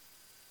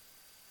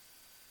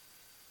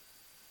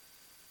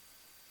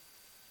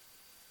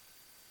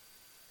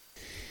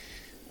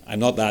I'm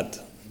not that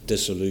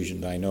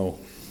disillusioned, I know.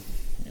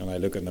 When I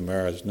look in the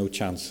mirror, there's no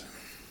chance.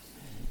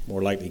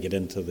 More likely to get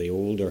into the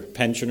older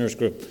pensioners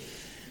group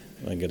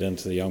than get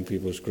into the young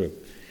people's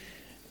group.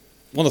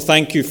 I want to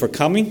thank you for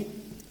coming.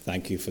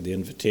 Thank you for the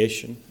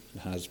invitation.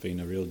 It has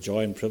been a real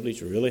joy and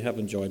privilege. I really have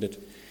enjoyed it,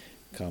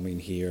 coming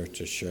here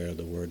to share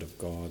the Word of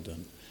God.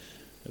 And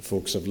the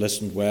folks have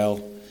listened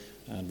well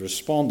and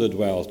responded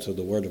well to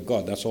the Word of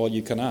God. That's all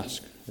you can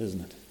ask, isn't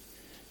it,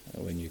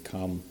 when you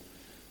come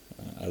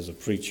as a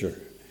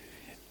preacher.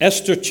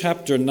 Esther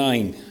chapter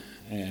 9,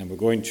 and we're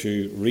going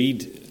to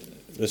read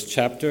this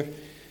chapter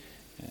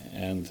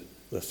and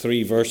the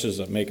 3 verses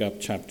that make up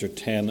chapter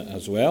 10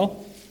 as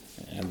well,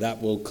 and that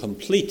will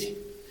complete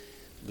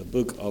the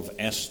book of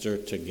Esther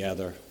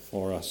together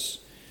for us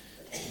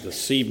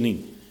this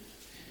evening.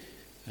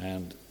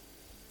 And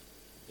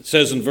it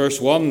says in verse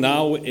 1,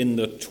 "Now in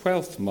the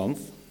 12th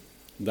month,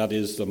 that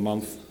is the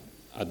month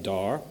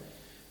Adar,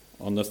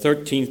 on the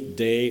 13th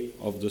day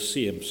of the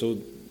same." So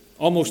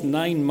almost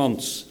 9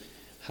 months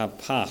have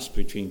passed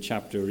between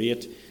chapter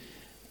 8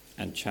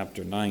 and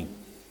chapter 9,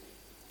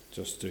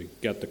 just to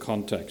get the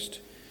context.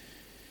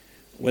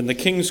 "When the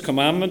king's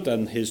commandment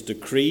and his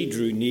decree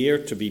drew near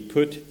to be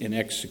put in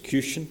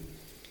execution,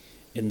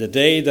 in the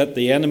day that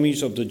the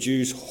enemies of the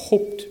Jews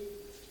hoped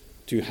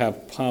to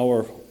have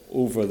power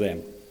over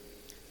them,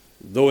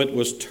 though it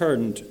was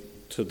turned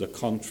to the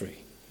contrary."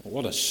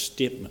 What a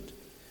statement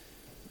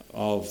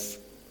of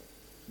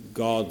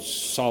God's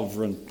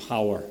sovereign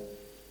power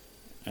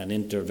and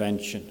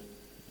intervention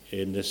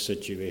in this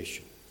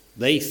situation.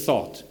 They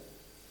thought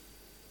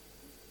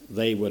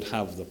they would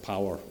have the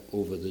power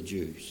over the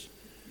Jews,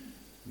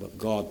 but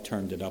God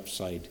turned it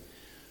upside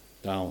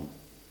down.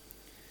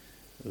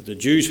 The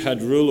Jews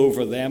had rule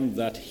over them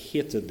that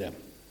hated them.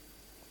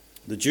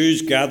 The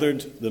Jews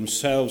gathered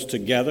themselves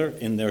together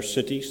in their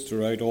cities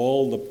throughout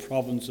all the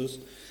provinces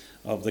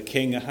of the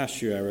king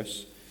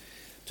Ahasuerus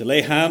to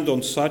lay hand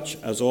on such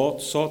as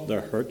sought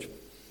their hurt,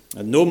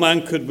 and no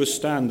man could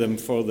withstand them,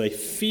 for the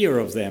fear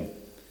of them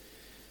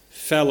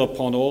fell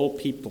upon all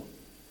people.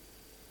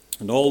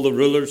 And all the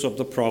rulers of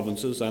the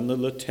provinces and the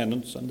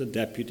lieutenants and the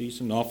deputies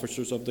and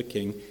officers of the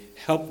king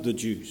helped the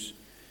Jews,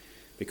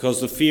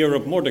 because the fear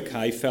of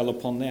Mordecai fell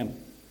upon them.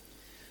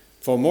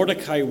 For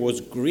Mordecai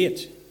was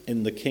great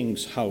in the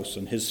king's house,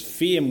 and his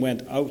fame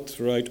went out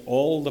throughout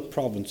all the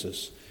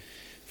provinces.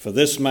 For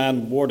this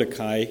man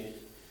Mordecai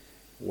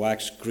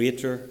waxed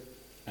greater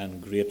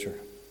and greater.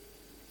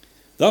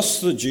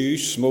 Thus the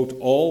Jews smote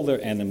all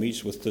their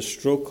enemies with the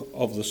stroke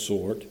of the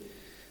sword,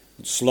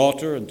 and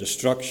slaughter and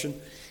destruction,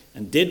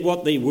 and did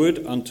what they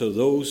would unto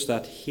those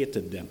that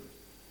hated them.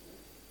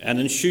 And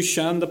in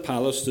Shushan the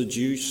palace the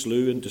Jews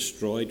slew and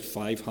destroyed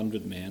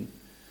 500 men,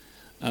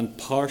 and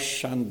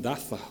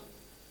Parshandatha,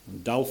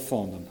 and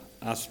Dalphon, and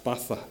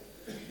Aspatha,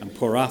 and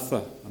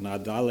Poratha, and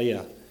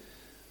Adalia,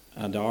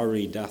 and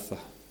Aridatha,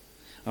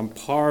 and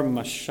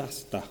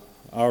Parmashasta,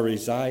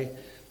 Arizai,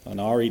 and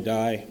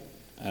Aridai,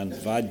 and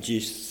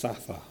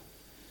Vajisatha.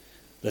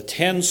 The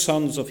 10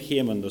 sons of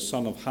Haman, the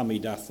son of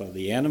Hammedatha,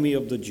 the enemy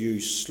of the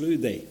Jews, slew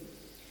they,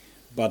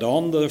 but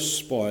on their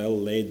spoil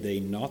laid they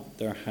not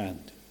their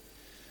hand.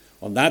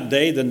 On that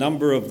day the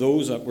number of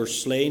those that were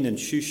slain in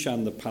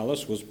Shushan the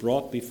palace was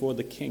brought before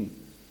the king.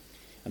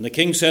 And the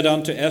king said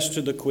unto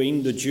Esther the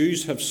queen, The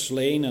Jews have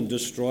slain and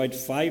destroyed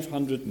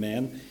 500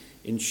 men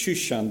in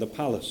Shushan the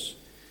palace.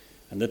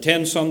 And the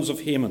 10 sons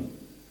of Haman,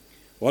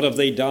 what have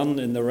they done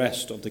in the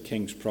rest of the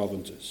king's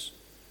provinces?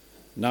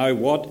 Now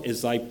what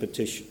is thy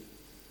petition?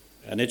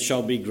 And it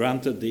shall be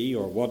granted thee,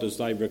 or what is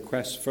thy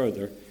request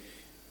further?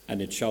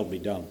 And it shall be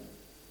done.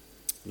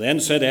 Then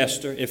said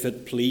Esther, If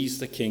it please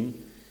the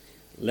king,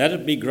 let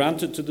it be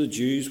granted to the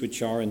Jews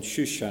which are in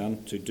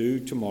Shushan to do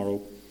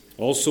tomorrow,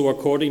 also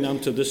according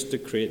unto this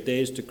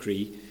day's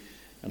decree,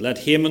 and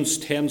let Haman's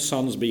 10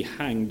 sons be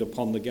hanged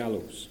upon the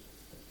gallows.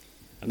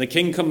 And the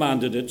king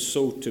commanded it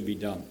so to be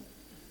done.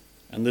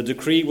 And the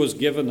decree was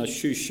given at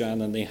Shushan,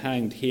 and they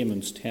hanged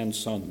Haman's 10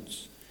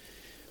 sons.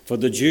 For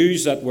the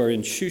Jews that were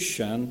in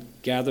Shushan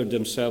gathered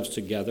themselves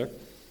together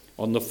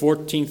on the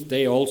 14th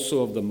day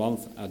also of the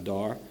month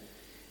Adar,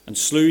 and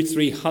slew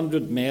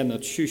 300 men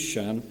at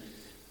Shushan,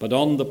 but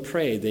on the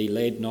prey they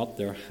laid not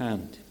their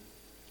hand.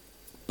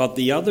 But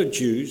the other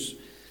Jews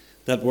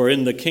that were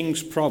in the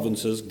king's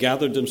provinces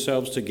gathered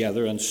themselves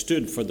together and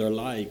stood for their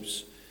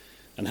lives,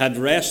 and had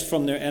rest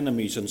from their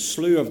enemies, and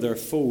slew of their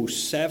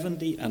foes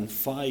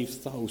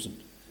 75,000.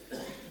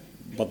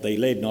 But they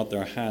laid not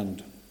their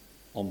hand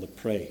on the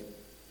prey.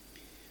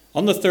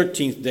 On the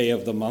 13th day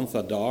of the month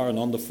Adar, and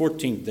on the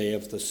 14th day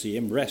of the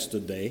same,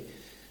 rested they,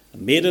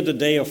 and made it a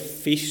day of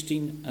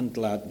feasting and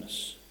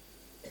gladness.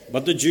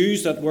 But the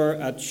Jews that were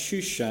at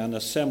Shushan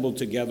assembled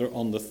together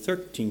on the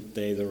 13th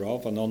day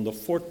thereof, and on the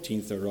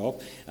 14th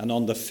thereof, and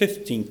on the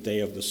 15th day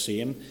of the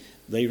same,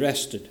 they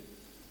rested,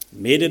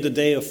 made it a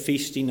day of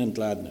feasting and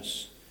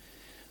gladness.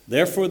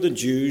 Therefore the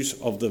Jews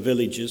of the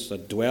villages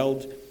that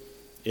dwelled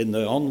in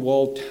the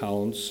unwalled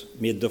towns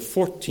made the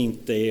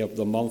 14th day of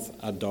the month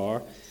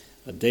Adar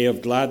a day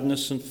of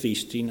gladness and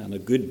feasting, and a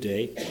good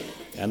day,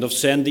 and of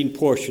sending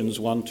portions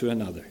one to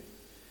another.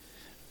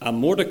 And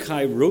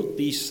Mordecai wrote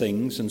these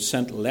things and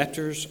sent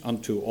letters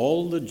unto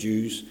all the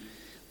Jews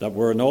that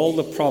were in all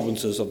the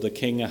provinces of the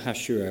king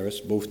Ahasuerus,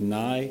 both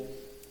nigh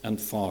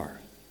and far,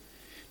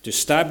 to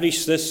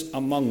establish this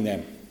among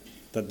them,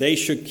 that they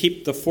should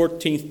keep the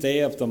 14th day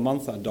of the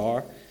month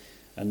Adar,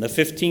 and the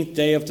 15th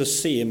day of the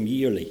same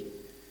yearly,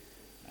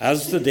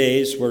 as the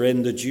days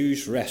wherein the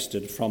Jews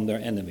rested from their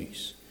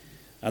enemies,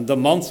 and the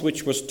month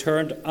which was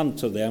turned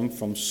unto them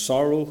from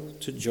sorrow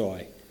to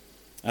joy,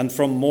 and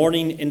from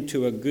mourning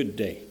into a good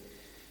day,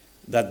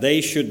 that they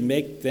should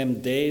make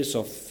them days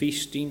of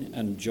feasting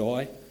and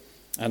joy,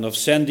 and of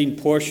sending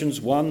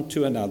portions one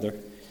to another,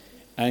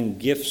 and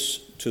gifts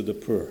to the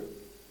poor.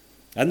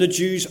 And the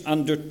Jews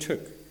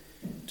undertook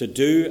to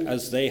do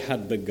as they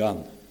had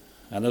begun,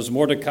 and as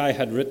Mordecai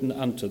had written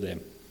unto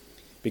them,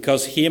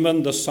 because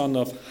Haman the son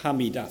of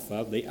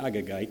Hammedatha the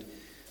Agagite,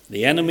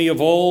 the enemy of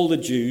all the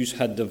Jews,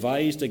 had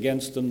devised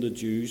against them the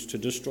Jews to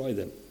destroy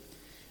them,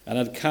 and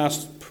had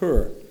cast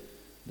pur,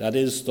 that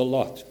is the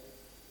lot,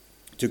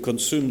 to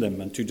consume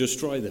them and to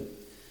destroy them.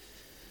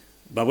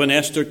 But when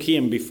Esther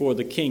came before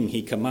the king,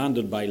 he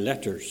commanded by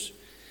letters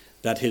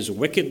that his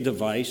wicked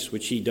device,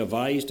 which he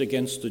devised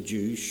against the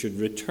Jews, should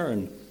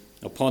return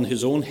upon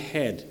his own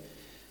head,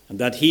 and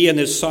that he and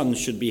his sons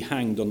should be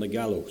hanged on the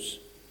gallows.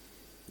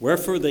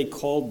 Wherefore they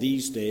called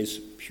these days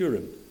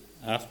Purim,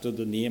 after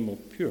the name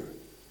of Pur.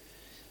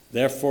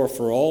 Therefore,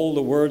 for all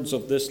the words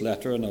of this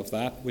letter and of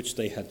that which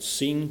they had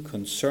seen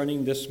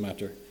concerning this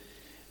matter,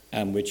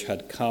 and which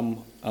had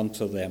come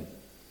unto them,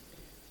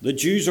 the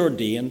Jews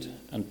ordained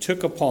and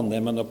took upon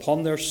them and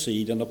upon their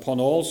seed and upon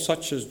all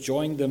such as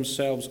joined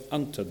themselves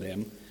unto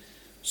them,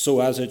 so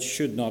as it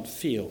should not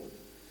fail,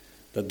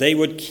 that they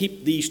would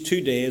keep these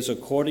 2 days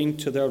according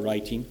to their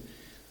writing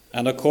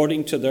and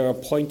according to their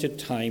appointed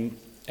time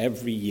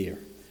every year,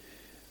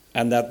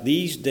 and that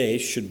these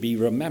days should be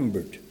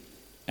remembered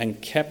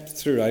and kept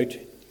throughout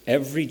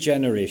every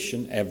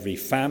generation, every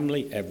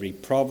family, every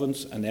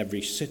province, and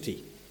every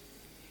city,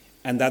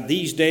 and that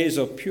these days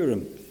of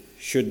Purim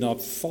should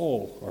not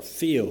fall or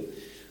fail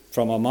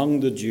from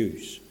among the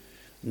Jews,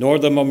 nor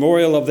the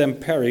memorial of them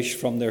perish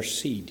from their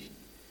seed.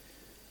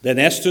 Then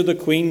Esther the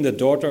queen, the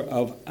daughter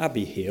of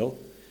Abihail,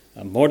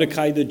 and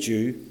Mordecai the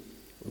Jew,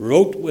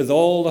 wrote with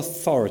all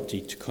authority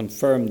to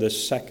confirm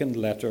this second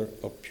letter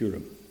of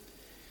Purim.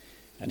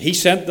 And he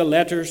sent the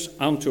letters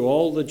unto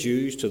all the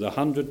Jews to the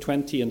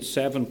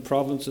 127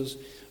 provinces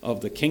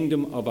of the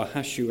kingdom of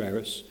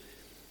Ahasuerus,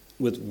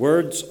 with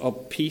words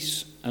of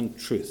peace and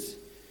truth,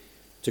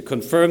 to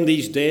confirm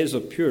these days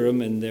of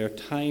Purim in their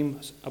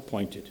times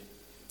appointed,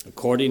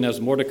 according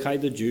as Mordecai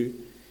the Jew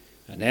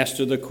and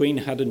Esther the queen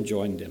had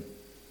enjoined them,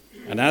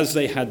 and as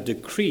they had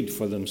decreed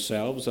for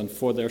themselves and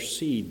for their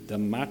seed the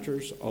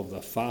matters of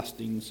the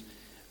fastings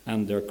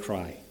and their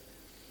cry.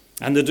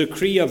 And the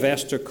decree of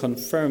Esther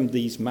confirmed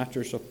these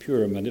matters of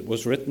Purim, and it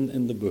was written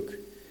in the book.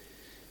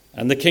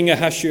 And the king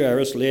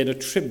Ahasuerus laid a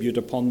tribute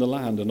upon the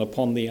land and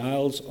upon the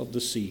isles of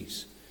the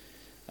seas,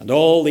 and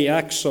all the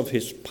acts of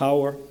his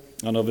power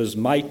and of his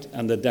might,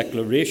 and the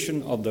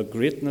declaration of the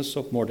greatness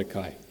of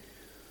Mordecai,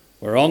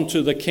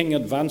 whereunto the king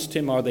advanced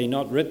him, are they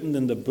not written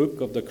in the book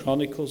of the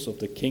chronicles of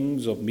the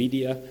kings of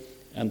Media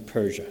and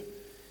Persia?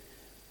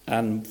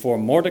 And for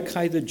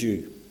Mordecai the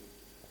Jew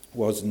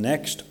was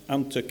next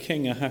unto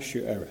King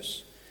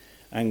Ahasuerus,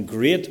 and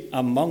great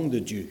among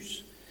the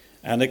Jews,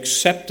 and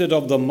accepted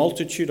of the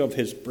multitude of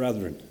his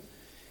brethren,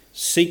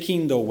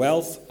 seeking the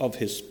wealth of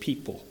his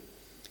people,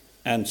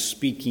 and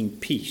speaking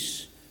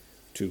peace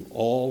to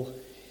all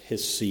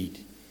his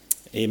seed.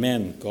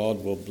 Amen.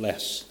 God will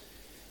bless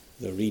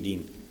the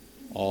reading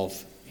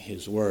of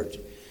his word.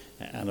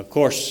 And of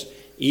course,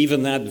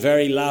 even that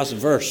very last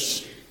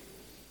verse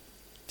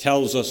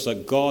tells us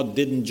that God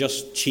didn't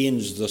just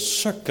change the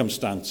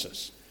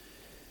circumstances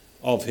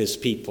of his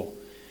people,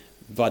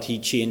 but he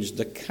changed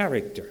the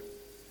character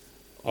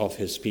of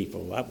his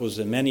people. That was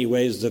in many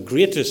ways the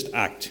greatest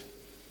act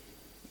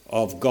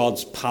of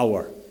God's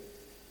power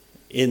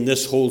in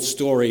this whole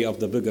story of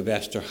the book of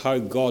Esther, how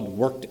God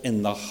worked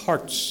in the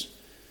hearts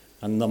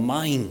and the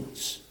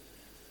minds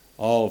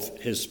of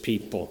his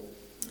people.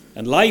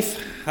 And life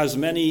has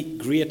many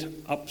great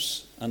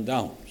ups and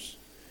downs.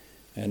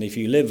 And if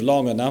you live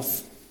long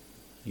enough,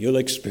 you'll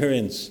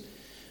experience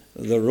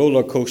the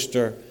roller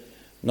coaster,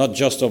 not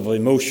just of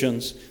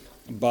emotions,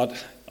 but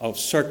of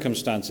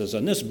circumstances.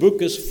 And this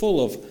book is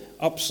full of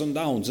ups and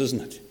downs,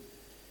 isn't it?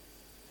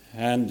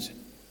 And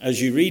as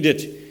you read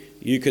it,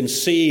 you can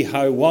see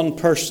how one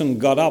person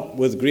got up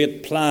with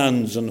great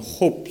plans and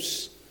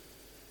hopes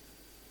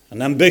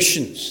and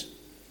ambitions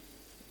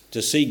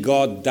to see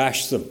God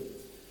dash them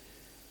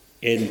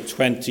in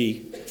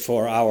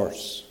 24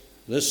 hours.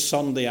 This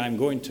Sunday I'm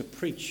going to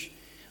preach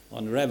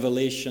on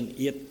Revelation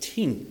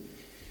 18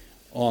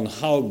 on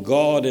how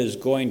God is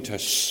going to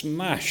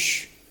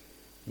smash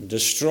and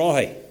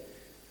destroy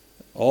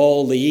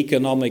all the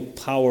economic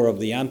power of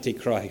the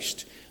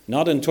Antichrist,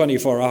 not in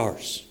 24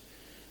 hours,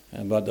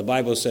 but the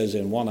Bible says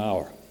in 1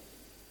 hour.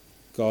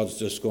 God's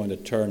just going to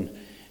turn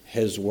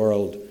his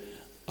world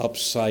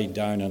upside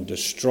down and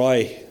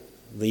destroy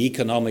the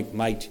economic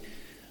might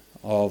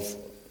of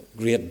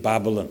great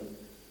Babylon.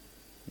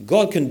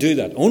 God can do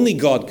that. Only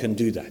God can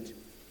do that.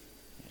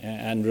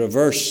 And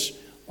reverse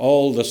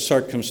all the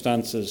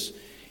circumstances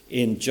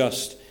in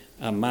just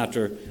a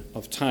matter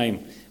of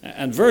time.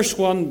 And verse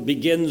 1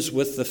 begins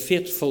with the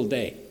fateful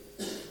day.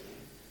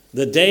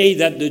 The day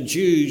that the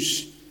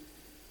Jews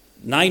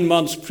 9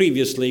 months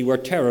previously were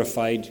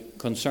terrified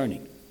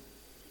concerning.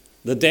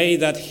 The day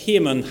that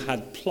Haman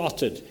had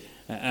plotted,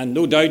 and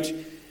no doubt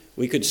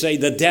we could say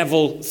the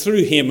devil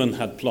through Haman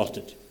had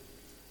plotted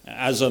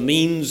as a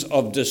means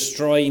of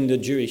destroying the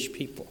Jewish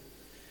people.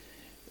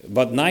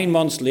 But 9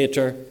 months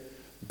later,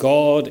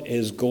 God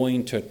is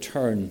going to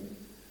turn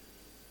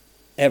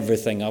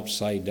everything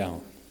upside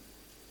down.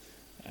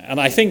 And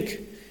I think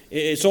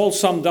it's all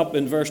summed up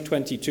in verse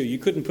 22. You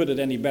couldn't put it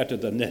any better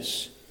than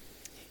this.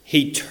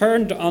 He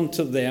turned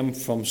unto them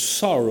from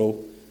sorrow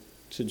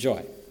to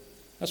joy.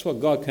 That's what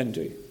God can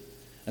do.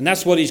 And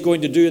that's what he's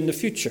going to do in the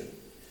future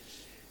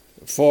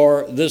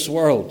for this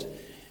world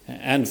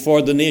and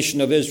for the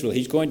nation of Israel.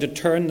 He's going to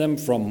turn them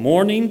from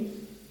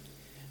mourning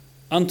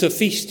unto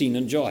feasting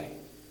and joy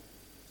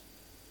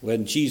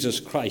when Jesus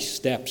Christ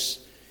steps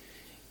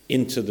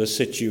into the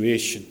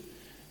situation.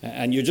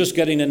 And you're just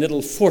getting a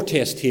little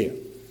foretaste here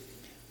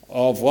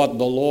of what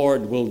the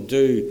Lord will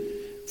do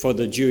for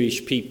the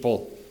Jewish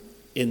people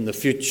in the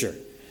future.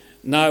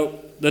 Now,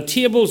 the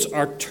tables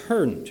are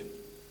turned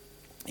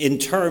in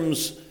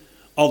terms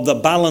of the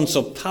balance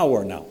of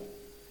power now.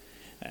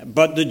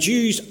 But the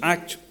Jews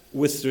act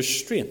with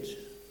restraint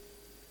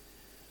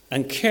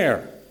and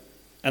care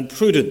and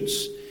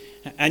prudence.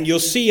 And you'll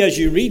see as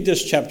you read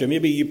this chapter,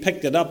 maybe you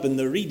picked it up in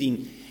the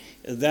reading,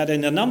 that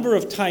in a number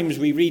of times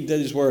we read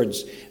these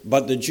words,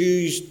 but the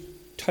Jews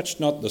touched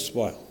not the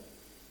spoil.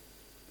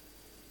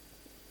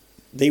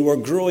 They were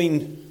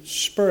growing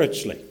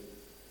spiritually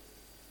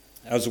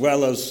as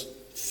well as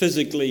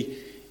physically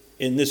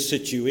in this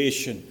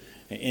situation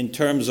in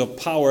terms of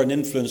power and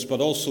influence,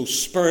 but also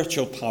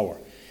spiritual power.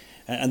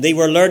 And they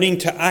were learning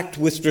to act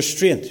with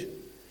restraint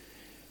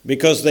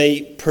because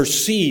they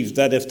perceived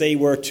that if they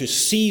were to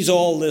seize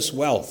all this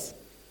wealth,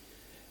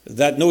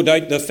 that no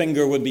doubt the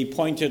finger would be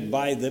pointed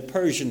by the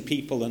Persian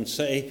people and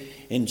say,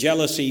 in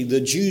jealousy,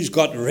 the Jews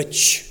got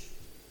rich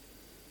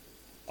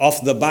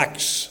off the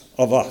backs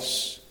of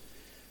us.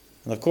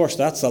 And of course,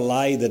 that's a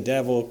lie the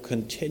devil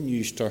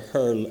continues to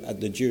hurl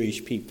at the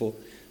Jewish people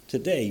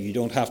today. You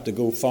don't have to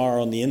go far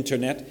on the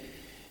internet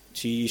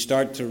till you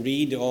start to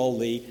read all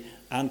the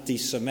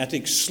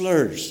anti-Semitic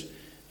slurs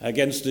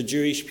against the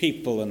Jewish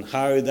people and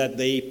how that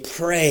they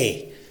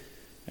prey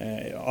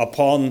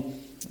upon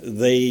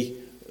the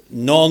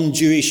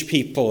non-Jewish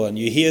people, and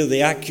you hear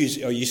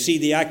you see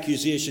the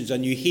accusations,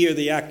 and you hear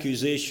the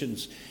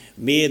accusations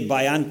made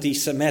by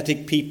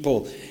anti-Semitic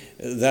people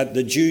that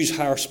the Jews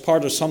are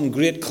part of some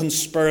great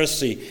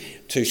conspiracy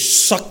to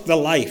suck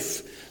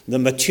the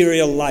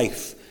material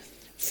life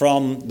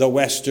from the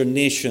Western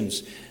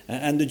nations.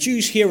 And the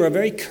Jews here are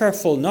very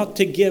careful not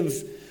to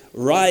give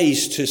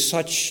rise to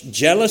such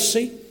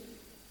jealousy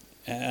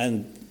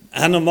and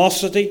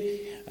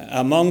animosity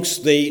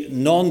amongst the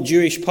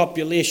non-Jewish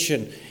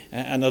population.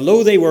 And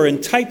although they were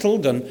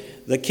entitled, and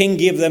the king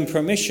gave them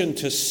permission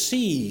to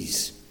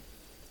seize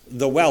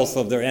the wealth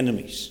of their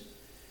enemies,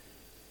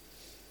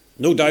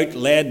 no doubt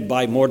led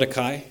by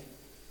Mordecai,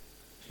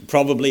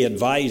 probably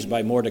advised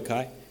by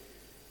Mordecai,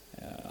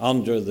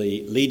 under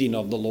the leading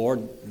of the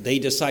Lord, they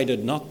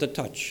decided not to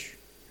touch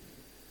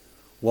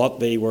what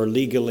they were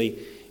legally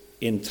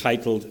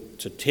entitled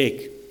to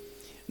take.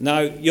 Now,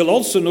 you'll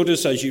also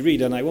notice as you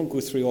read, and I won't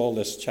go through all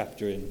this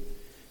chapter in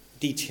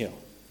detail,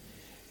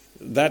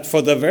 that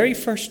for the very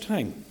first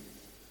time,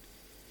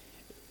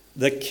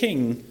 the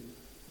king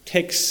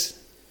takes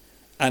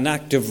an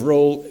active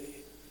role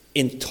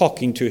in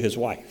talking to his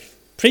wife.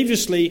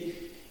 Previously,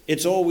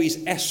 it's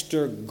always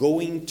Esther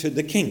going to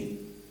the king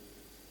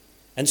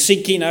and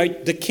seeking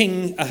out the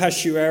king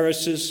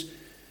Ahasuerus'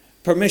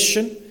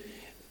 permission,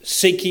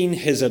 seeking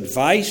his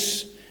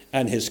advice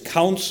and his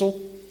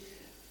counsel.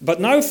 But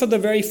now for the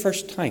very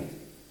first time,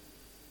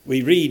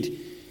 we read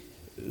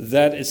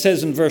that it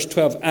says in verse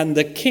 12, and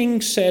the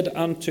king said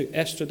unto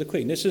Esther the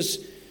queen. This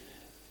is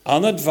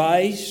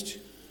unadvised,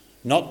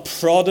 not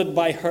prodded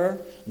by her,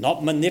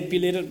 not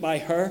manipulated by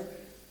her.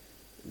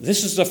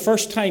 This is the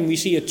first time we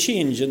see a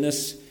change in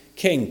this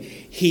king.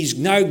 He's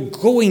now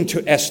going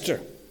to Esther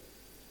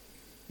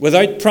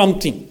without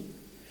prompting,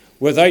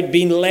 without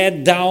being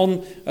led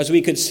down, as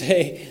we could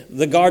say,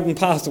 the garden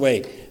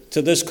pathway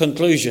to this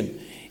conclusion.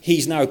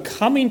 He's now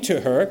coming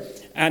to her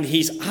and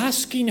he's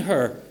asking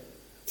her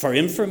for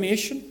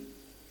information,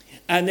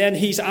 and then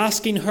he's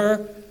asking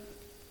her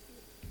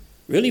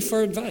really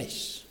for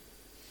advice.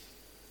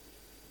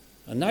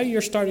 And now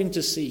you're starting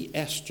to see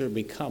Esther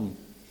become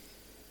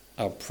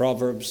a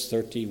Proverbs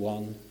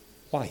 31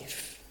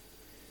 wife,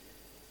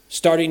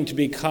 starting to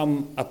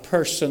become a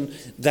person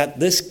that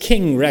this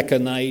king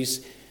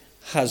recognized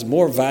has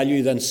more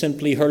value than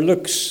simply her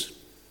looks.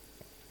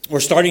 We're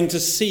starting to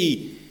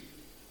see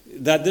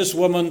that this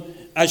woman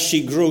as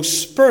she grows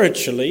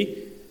spiritually,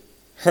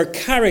 her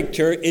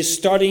character is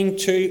starting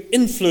to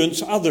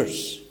influence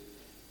others.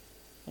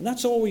 And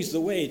that's always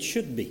the way it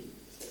should be.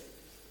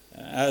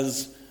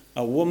 As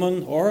a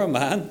woman or a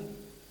man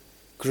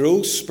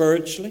grows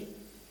spiritually,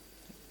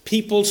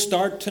 people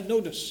start to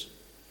notice.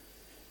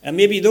 And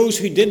maybe those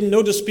who didn't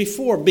notice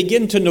before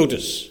begin to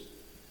notice.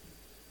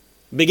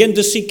 Begin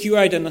to seek you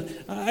out.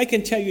 And I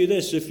can tell you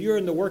this, if you're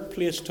in the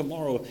workplace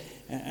tomorrow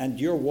and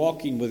you're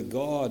walking with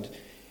God,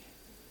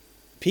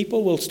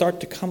 people will start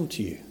to come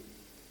to you.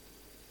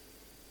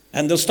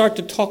 And they'll start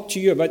to talk to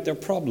you about their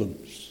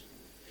problems.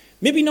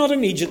 Maybe not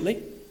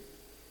immediately,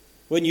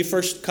 when you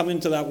first come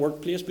into that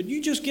workplace, but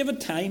you just give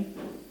it time.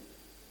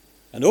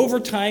 And over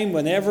time,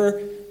 whenever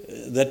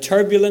the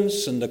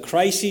turbulence and the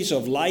crises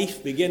of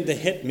life begin to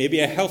hit, maybe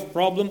a health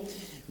problem,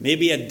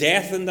 maybe a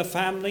death in the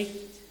family,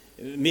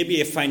 maybe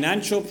a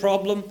financial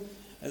problem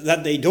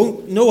that they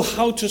don't know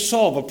how to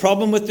solve, a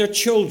problem with their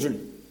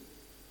children,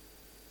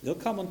 they'll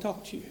come and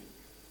talk to you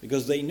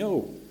because they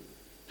know,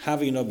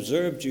 having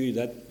observed you,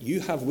 that you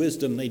have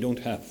wisdom they don't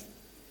have.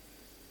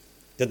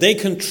 That they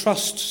can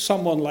trust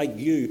someone like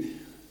you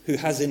who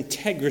has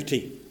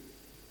integrity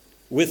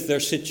with their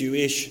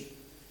situation.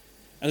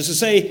 And as I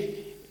say,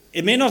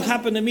 it may not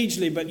happen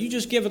immediately, but you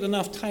just give it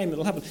enough time,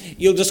 it'll happen.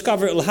 You'll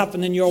discover it'll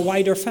happen in your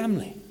wider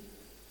family.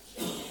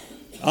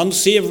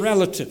 Unsaved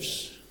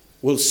relatives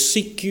will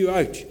seek you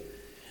out.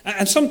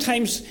 And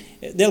sometimes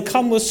they'll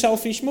come with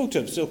selfish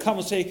motives. They'll come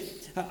and say,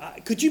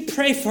 could you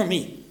pray for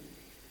me?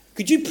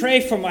 Could you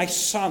pray for my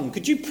son?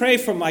 Could you pray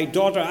for my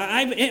daughter?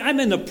 I'm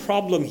in a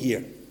problem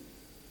here.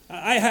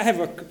 I have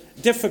a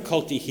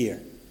difficulty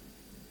here.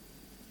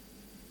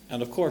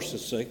 And of course,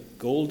 it's a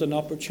golden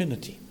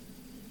opportunity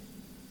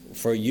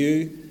for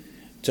you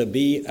to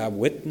be a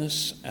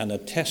witness and a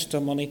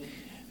testimony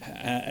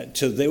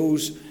to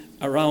those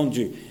around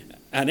you.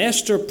 And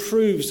Esther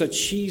proves that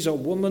she's a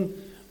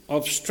woman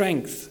of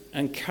strength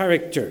and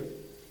character.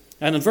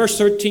 And in verse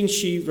 13,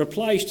 she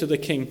replies to the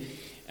king,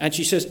 and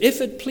she says,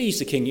 if it please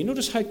the king, you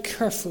notice how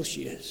careful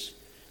she is,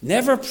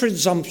 never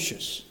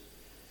presumptuous.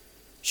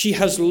 She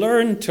has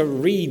learned to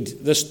read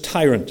this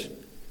tyrant,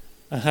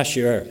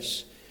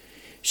 Ahasuerus.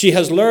 She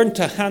has learned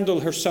to handle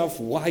herself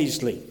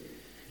wisely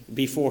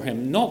before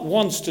him. Not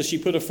once does she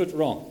put a foot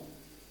wrong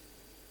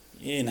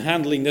in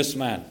handling this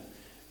man.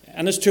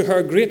 And it's to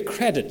her great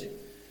credit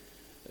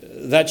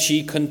that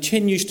she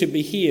continues to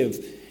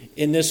behave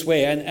in this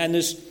way. And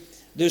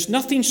there's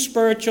nothing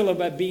spiritual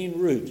about being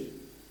rude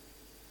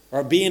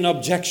or being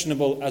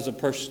objectionable as a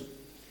person.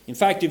 In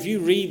fact, if you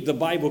read the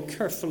Bible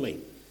carefully,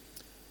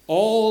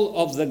 all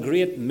of the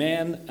great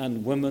men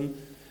and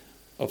women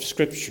of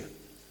Scripture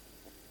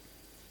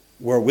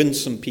were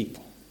winsome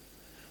people,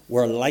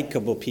 were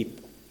likable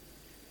people.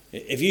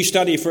 If you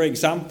study, for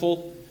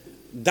example,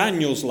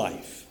 Daniel's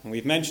life, and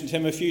we've mentioned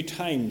him a few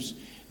times,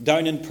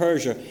 down in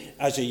Persia,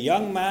 as a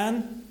young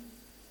man,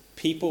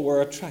 people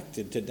were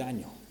attracted to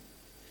Daniel.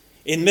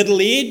 In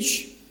middle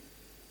age,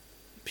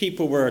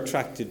 people were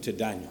attracted to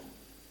Daniel.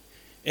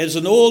 As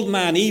an old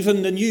man,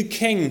 even the new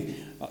king,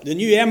 the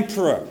new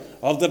emperor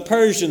of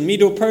the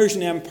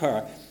Medo-Persian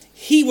Empire,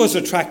 he was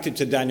attracted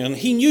to Daniel, and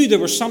he knew there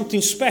was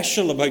something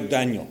special about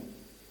Daniel.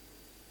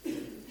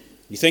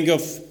 You think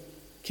of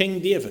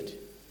King David,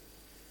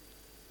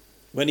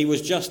 when he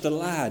was just a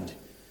lad,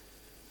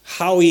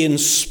 how he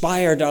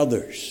inspired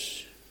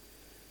others,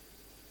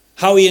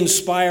 how he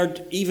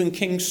inspired even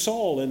King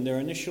Saul in their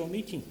initial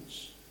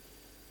meetings.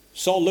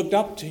 Saul looked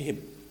up to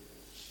him,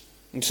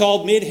 and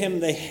Saul made him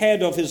the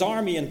head of his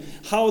army, and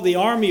how the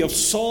army of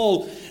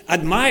Saul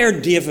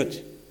admired David.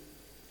 He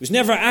was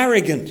never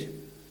arrogant.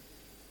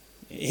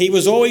 He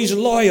was always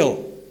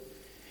loyal.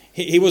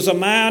 He was a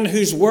man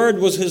whose word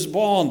was his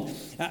bond.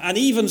 And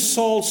even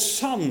Saul's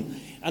son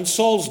and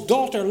Saul's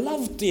daughter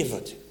loved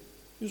David.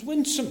 He was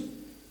winsome.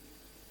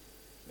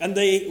 And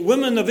the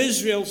women of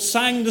Israel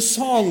sang the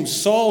songs.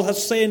 Saul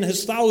has slain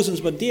his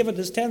thousands, but David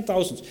his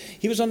 10,000s.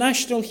 He was a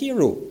national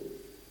hero.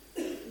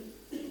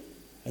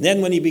 And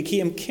then when he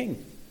became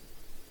king,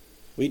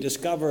 we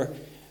discover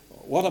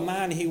what a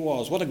man he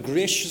was, what a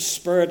gracious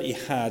spirit he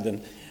had,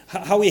 and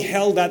how he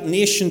held that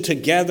nation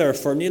together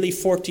for nearly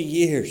 40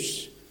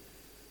 years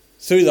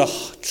through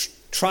the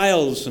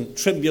trials and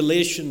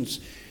tribulations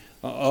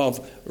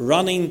of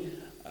running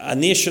a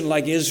nation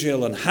like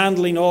Israel and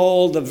handling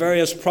all the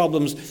various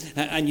problems.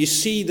 And you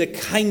see the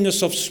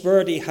kindness of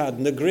spirit he had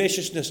and the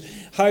graciousness,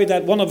 how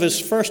that one of his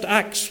first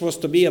acts was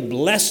to be a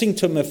blessing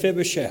to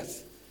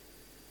Mephibosheth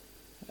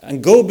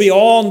and go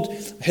beyond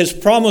his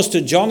promise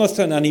to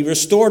Jonathan, and he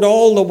restored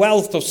all the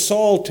wealth of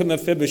Saul to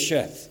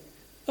Mephibosheth.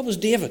 That was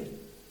David.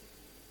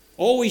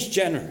 Always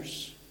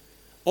generous,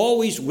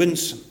 always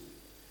winsome.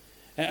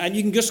 And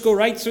you can just go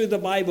right through the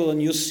Bible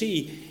and you'll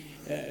see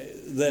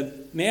the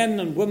men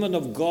and women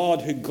of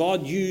God who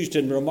God used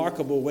in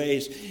remarkable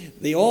ways.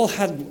 They all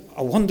had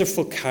a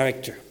wonderful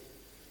character,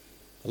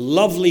 a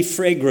lovely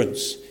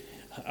fragrance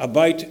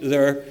about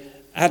their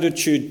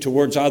attitude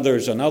towards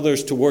others and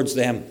others towards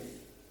them.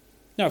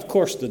 Now, of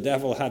course, the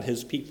devil had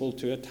his people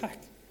to attack.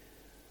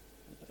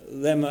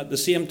 them at the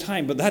same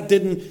time. But that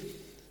didn't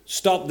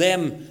stop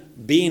them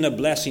being a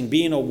blessing,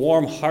 being a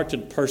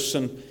warm-hearted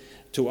person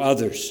to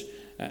others.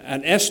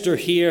 And Esther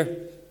here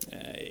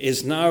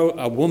is now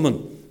a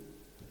woman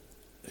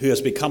who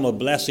has become a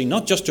blessing,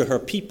 not just to her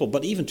people,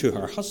 but even to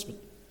her husband.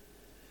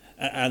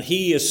 And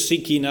he is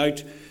seeking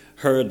out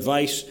her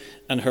advice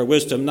and her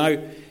wisdom. Now,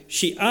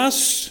 she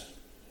asks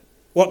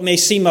what may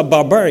seem a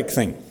barbaric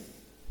thing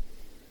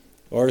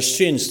or a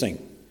strange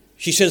thing.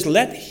 She says,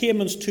 let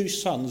Haman's 2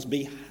 sons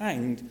be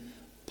hanged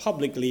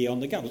publicly on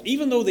the gallows,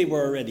 even though they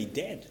were already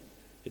dead,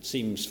 it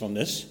seems from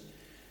this.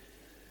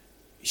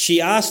 She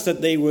asked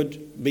that they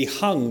would be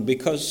hung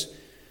because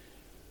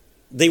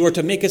they were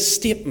to make a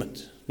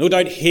statement. No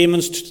doubt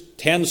Haman's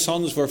 10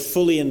 sons were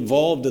fully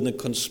involved in the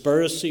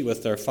conspiracy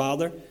with their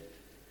father,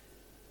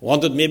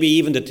 wanted maybe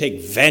even to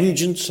take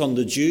vengeance on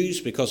the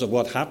Jews because of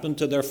what happened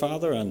to their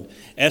father and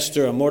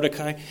Esther and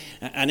Mordecai.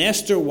 And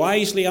Esther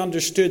wisely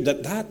understood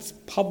that that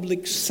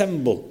public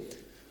symbol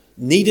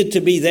needed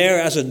to be there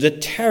as a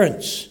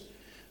deterrence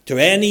to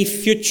any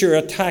future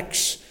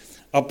attacks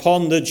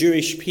upon the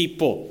Jewish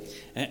people.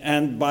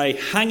 And by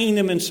hanging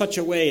them in such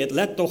a way, it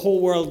let the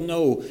whole world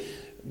know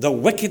the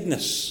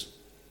wickedness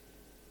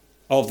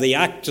of the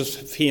act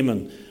of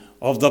Haman,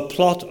 of the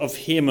plot of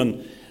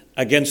Haman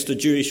against the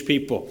Jewish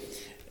people.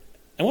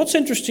 And what's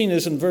interesting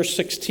is in verse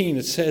 16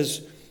 it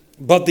says,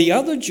 but the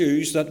other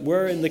Jews that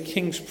were in the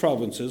king's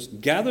provinces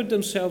gathered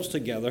themselves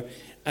together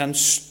and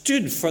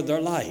stood for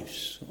their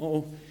lives.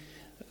 Oh,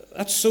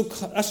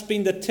 that's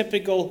been the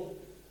typical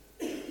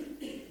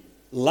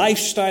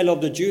lifestyle of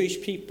the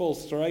Jewish people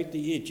throughout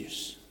the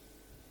ages.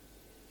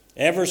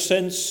 Ever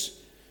since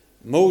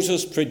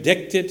Moses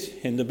predicted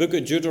in the book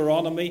of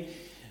Deuteronomy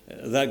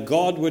that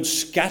God would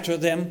scatter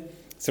them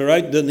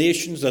throughout the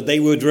nations, that they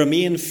would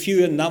remain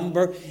few in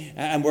number,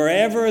 and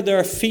wherever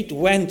their feet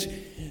went,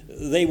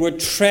 they would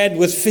tread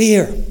with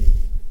fear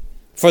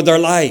for their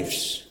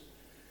lives.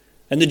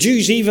 And the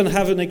Jews even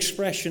have an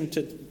expression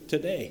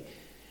today.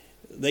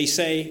 They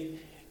say,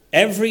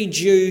 every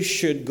Jew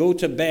should go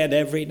to bed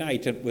every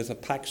night with a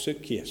packed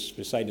suitcase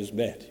beside his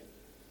bed,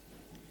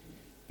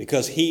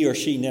 because he or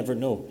she never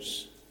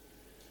knows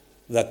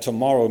that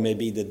tomorrow may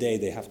be the day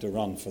they have to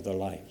run for their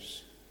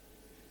lives.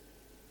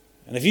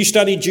 And if you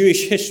study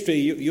Jewish history,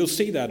 you'll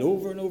see that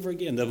over and over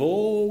again. They've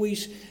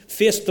always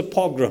faced the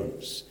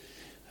pogroms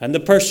and the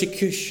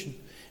persecution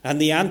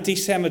and the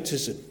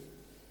anti-Semitism.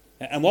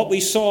 And what we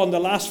saw in the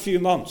last few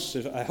months,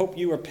 I hope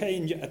you were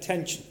paying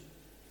attention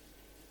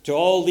to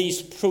all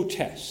these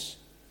protests.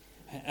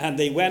 And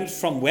they went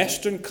from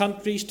Western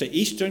countries to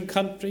Eastern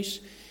countries,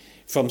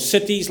 from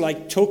cities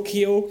like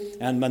Tokyo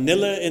and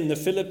Manila in the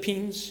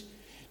Philippines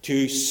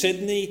to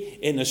Sydney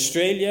in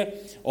Australia,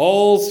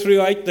 all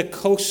throughout the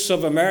coasts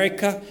of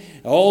America,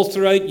 all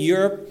throughout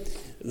Europe.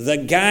 The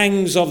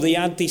gangs of the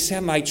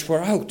anti-Semites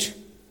were out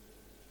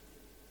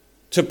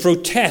to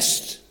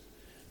protest,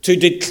 to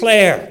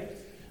declare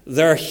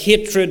their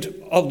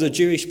hatred of the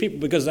Jewish people,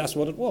 because that's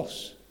what it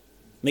was.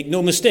 Make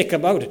no mistake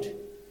about it.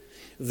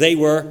 They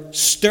were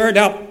stirred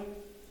up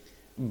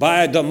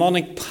by a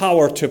demonic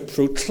power to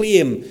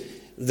proclaim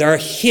their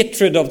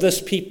hatred of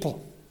this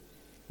people,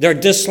 their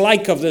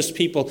dislike of this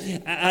people.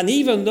 And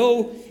even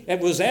though it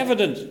was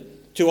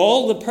evident to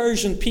all the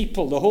Persian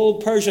people, the whole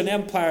Persian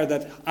Empire,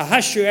 that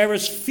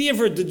Ahasuerus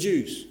favored the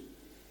Jews,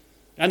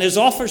 and his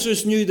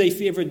officers knew they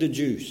favored the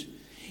Jews,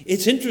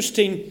 it's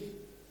interesting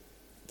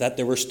that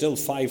there were still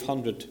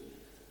 500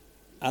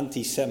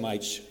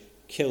 anti-Semites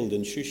killed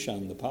in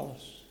Shushan, the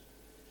palace.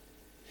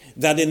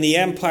 That in the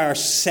empire,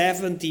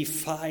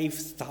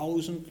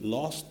 75,000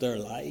 lost their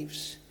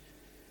lives.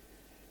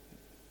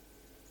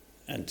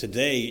 And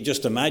today,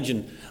 just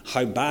imagine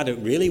how bad it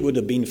really would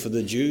have been for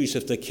the Jews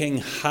if the king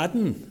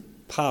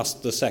hadn't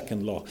passed the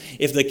second law.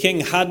 If the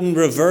king hadn't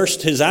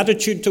reversed his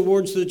attitude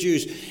towards the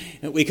Jews.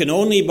 We can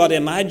only but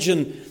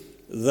imagine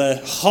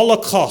the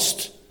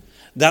Holocaust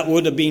that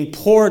would have been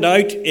poured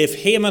out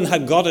if Haman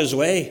had got his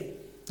way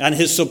and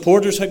his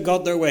supporters had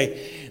got their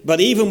way.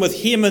 But even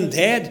with Haman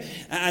dead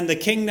and the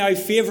king now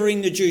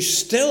favouring the Jews,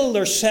 still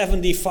there's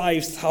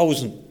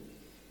 75,000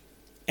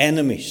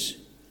 enemies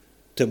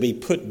to be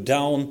put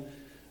down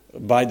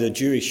by the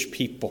Jewish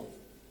people.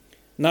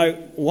 Now,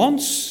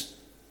 once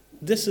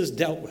this is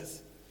dealt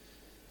with,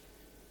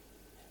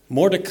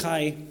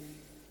 Mordecai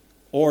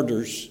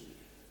orders,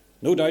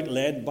 no doubt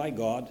led by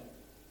God,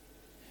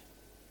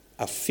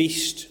 a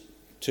feast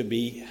to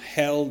be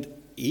held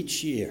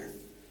each year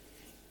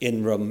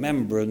in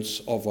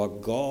remembrance of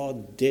what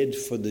God did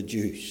for the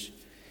Jews.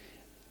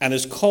 And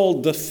it's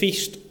called the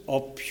Feast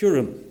of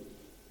Purim,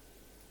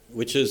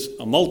 which is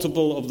a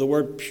multiple of the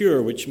word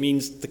pure, which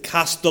means to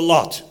cast the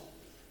lot.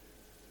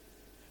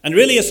 And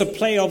really it's a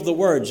play of the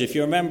words. If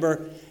you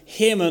remember,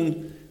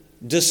 Haman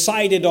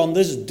decided on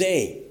this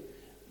day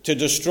to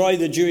destroy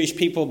the Jewish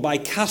people by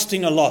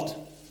casting a lot.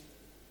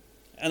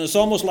 And it's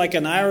almost like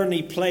an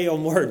irony play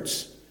on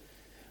words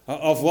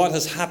of what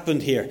has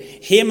happened here.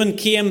 Haman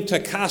came to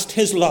cast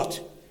his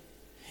lot.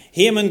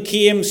 Haman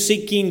came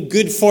seeking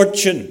good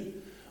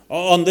fortune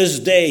on this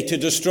day to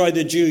destroy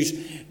the Jews.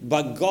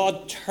 but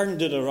God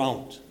turned it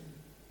around.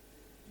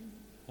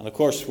 And of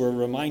course, we're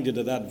reminded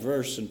of that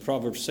verse in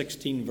Proverbs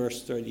 16,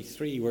 verse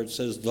 33, where it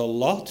says, the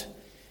lot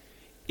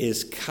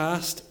is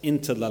cast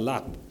into the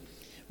lap,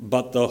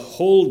 but the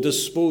whole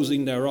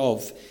disposing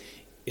thereof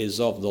is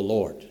of the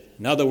Lord.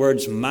 In other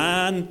words,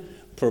 man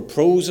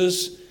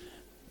proposes,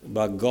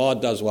 but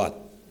God does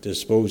what?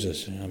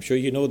 Disposes. I'm sure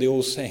you know the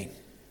old saying.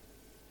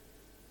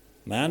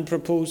 Man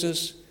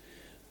proposes,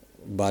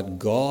 but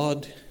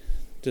God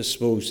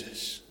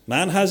disposes.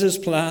 Man has his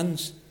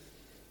plans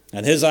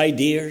and his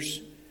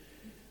ideas.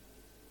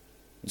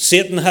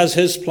 Satan has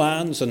his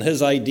plans and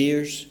his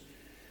ideas.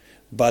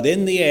 But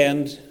in the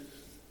end,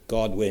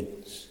 God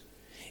wins.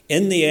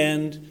 In the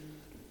end,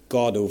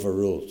 God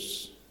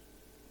overrules.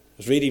 I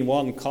was reading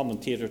one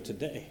commentator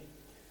today,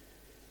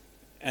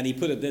 and he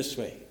put it this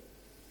way.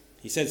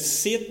 He said,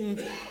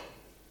 Satan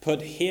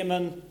put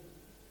Haman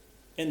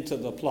into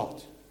the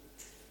plot.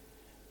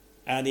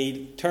 And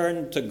he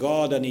turned to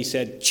God and he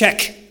said,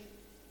 check,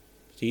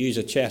 to use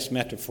a chess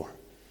metaphor.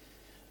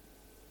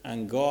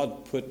 And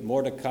God put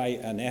Mordecai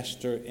and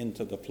Esther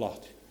into the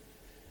plot.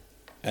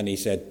 And he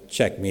said,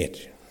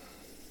 checkmate.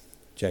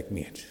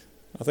 Checkmate.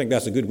 I think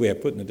that's a good way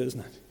of putting it, isn't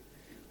it?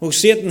 Oh,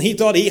 Satan, he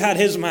thought he had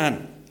his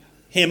man,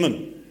 Haman.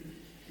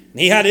 And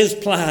he had his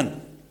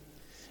plan.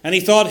 And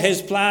he thought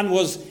his plan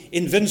was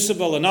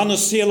invincible and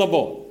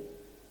unassailable.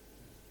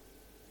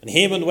 And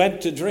Haman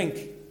went to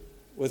drink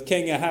with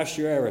King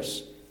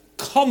Ahasuerus,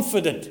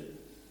 confident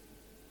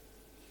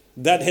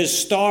that his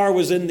star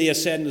was in the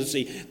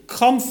ascendancy,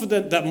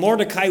 confident that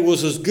Mordecai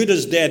was as good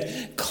as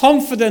dead,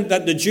 confident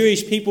that the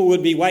Jewish people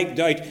would be wiped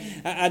out,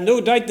 and no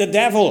doubt the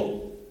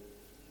devil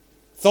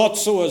thought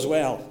so as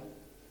well.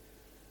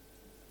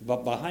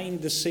 But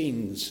behind the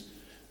scenes,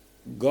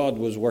 God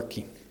was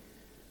working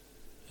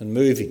and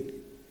moving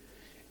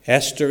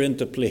Esther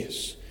into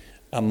place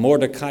and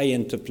Mordecai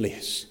into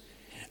place.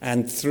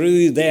 And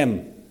through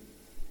them,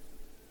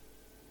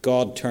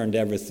 God turned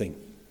everything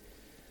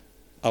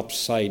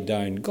upside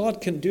down. God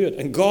can do it,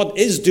 and God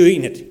is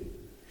doing it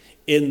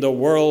in the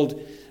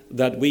world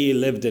that we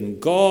lived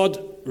in.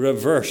 God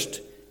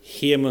reversed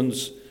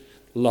Haman's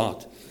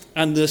lot.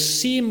 And the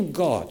same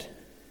God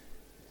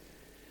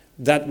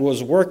that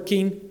was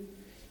working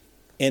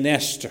in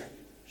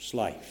Esther's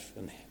life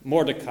and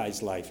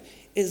Mordecai's life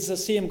is the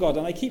same God.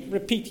 And I keep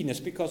repeating this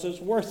because it's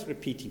worth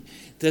repeating.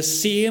 The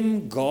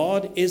same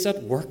God is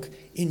at work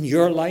in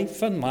your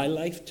life and my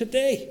life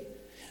today.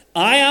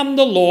 I am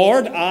the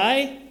Lord,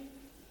 I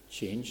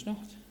change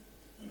not.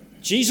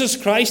 Jesus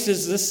Christ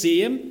is the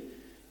same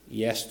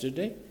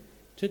yesterday,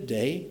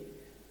 today,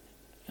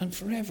 and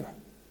forever.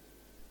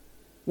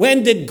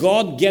 When did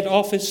God get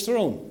off his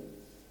throne?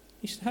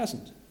 He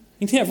hasn't.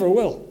 He never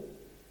will.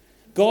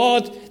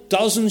 God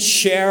doesn't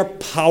share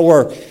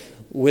power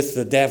with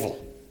the devil.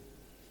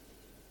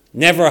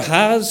 Never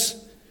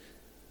has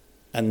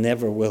and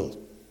never will.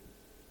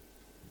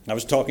 I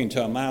was talking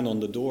to a man on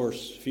the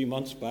doors a few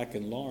months back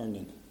in Larne,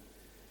 and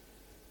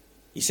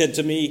he said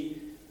to me,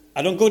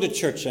 I don't go to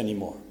church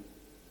anymore.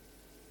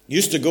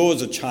 Used to go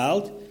as a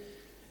child,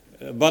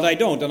 but I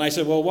don't. And I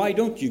said, well, why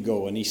don't you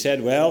go? And he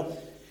said, well,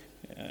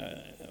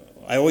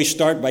 I always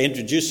start by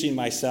introducing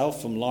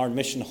myself from Larne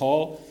Mission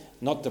Hall,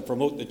 not to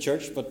promote the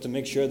church, but to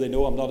make sure they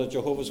know I'm not a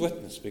Jehovah's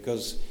Witness.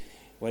 Because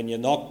when you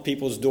knock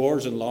people's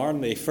doors in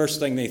Larne, the first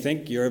thing they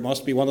think, you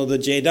must be one of the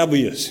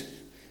JWs.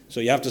 So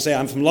you have to say,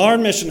 I'm from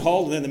Larne Mission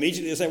Hall, and then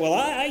immediately they say, well,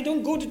 I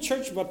don't go to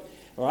church,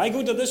 or I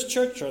go to this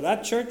church or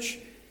that church.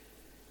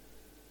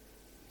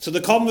 So the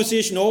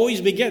conversation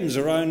always begins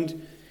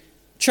around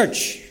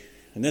church.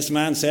 And this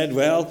man said,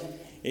 well,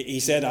 he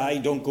said, I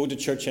don't go to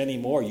church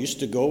anymore. Used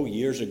to go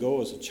years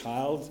ago as a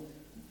child,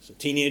 as a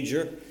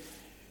teenager.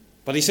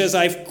 But he says,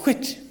 I've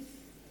quit.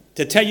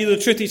 To tell you the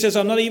truth, he says,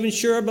 I'm not even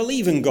sure I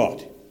believe in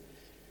God.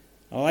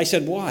 Oh, I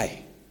said,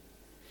 why?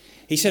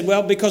 He said,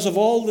 well, because of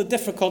all the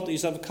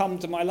difficulties that have come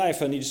to my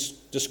life. And he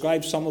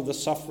described some of the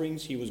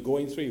sufferings he was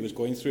going through. He was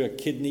going through a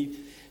kidney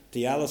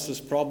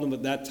dialysis problem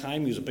at that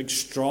time. He was a big,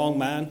 strong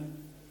man,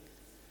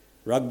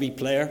 rugby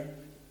player.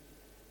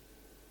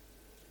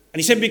 And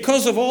he said,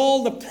 because of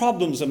all the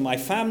problems in my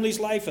family's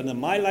life and in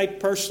my life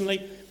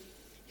personally,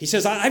 he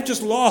says, I've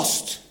just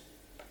lost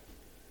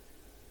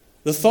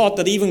the thought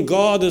that even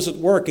God is at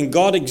work and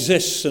God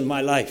exists in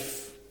my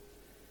life.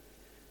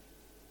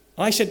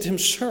 And I said to him,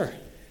 sir,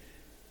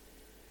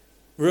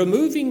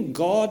 removing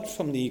God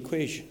from the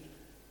equation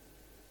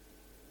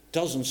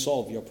doesn't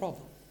solve your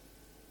problem.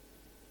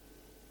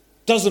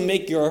 Doesn't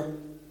make your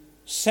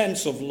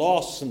sense of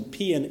loss and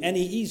pain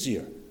any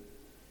easier.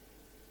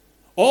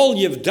 All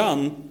you've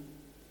done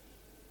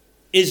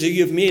is that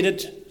you've made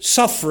it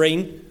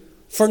suffering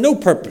for no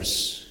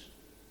purpose.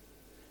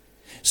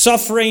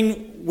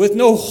 Suffering with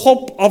no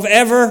hope of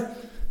ever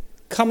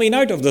coming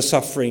out of the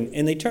suffering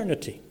in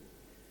eternity.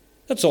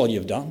 That's all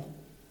you've done.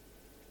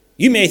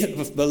 You may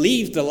have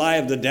believed the lie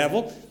of the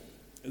devil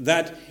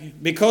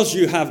that because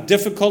you have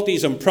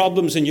difficulties and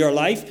problems in your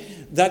life,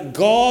 that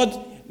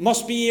God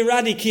must be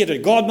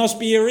eradicated. God must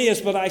be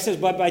erased. But I says,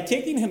 but by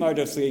taking him out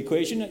of the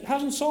equation, it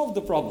hasn't solved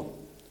the problem.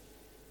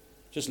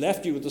 Just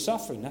left you with the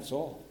suffering, that's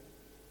all.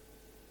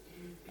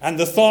 And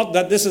the thought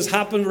that this has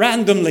happened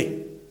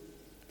randomly,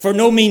 for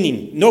no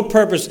meaning, no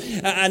purpose.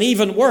 And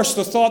even worse,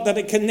 the thought that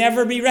it can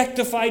never be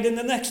rectified in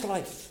the next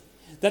life.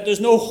 That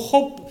there's no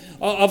hope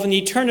of an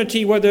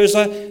eternity where there's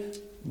a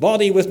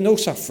body with no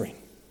suffering,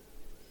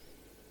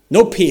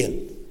 no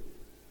pain,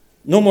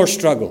 no more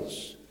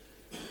struggles.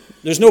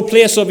 There's no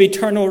place of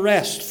eternal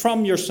rest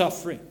from your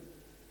suffering.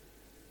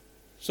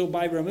 So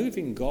by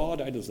removing God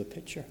out of the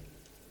picture,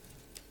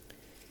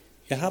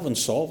 you haven't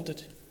solved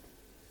it.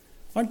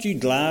 Aren't you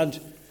glad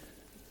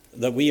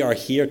that we are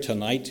here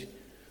tonight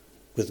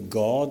with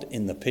God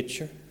in the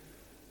picture?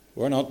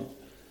 We're not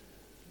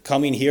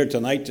coming here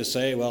tonight to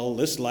say, well,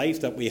 this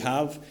life that we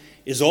have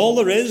is all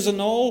there is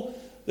and all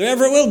there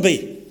ever will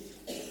be.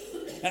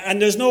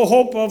 And there's no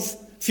hope of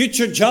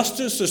future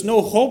justice. There's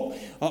no hope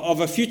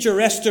of a future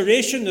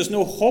restoration. There's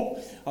no hope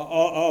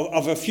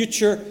of a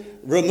future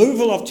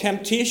removal of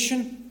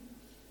temptation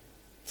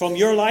from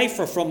your life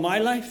or from my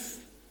life.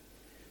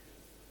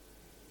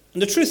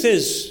 And the truth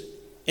is,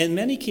 in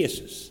many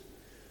cases,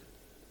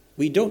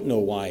 we don't know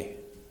why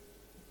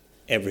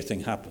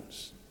everything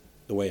happens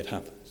the way it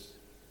happens.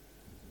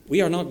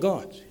 We are not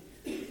God.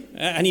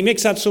 And he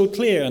makes that so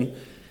clear, and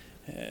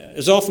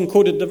is often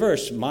quoted the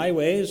verse, my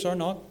ways are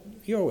not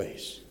your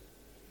ways.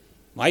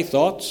 My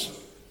thoughts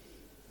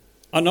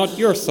are not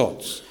your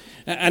thoughts.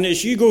 And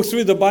as you go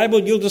through the Bible,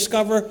 you'll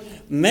discover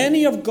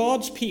many of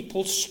God's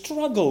people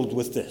struggled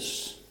with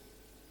this.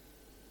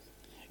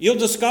 You'll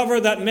discover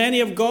that many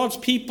of God's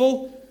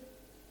people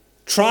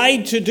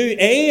tried to do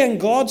A and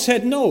God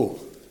said no.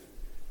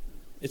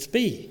 It's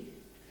B.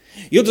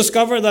 You'll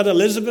discover that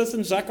Elizabeth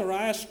and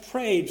Zacharias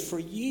prayed for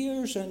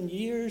years and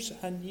years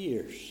and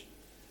years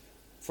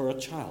for a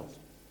child.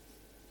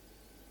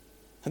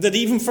 And they'd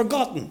even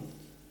forgotten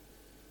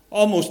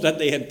almost that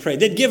they had prayed.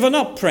 They'd given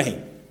up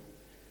praying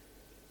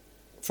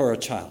for a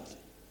child.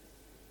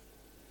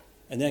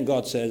 And then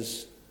God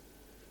says,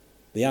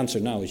 the answer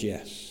now is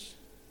yes.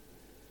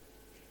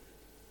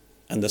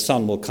 And the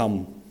son will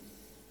come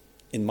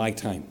in my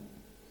time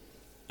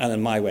and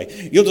in my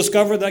way. You'll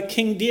discover that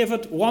King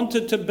David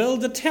wanted to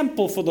build a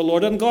temple for the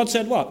Lord, and God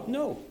said what?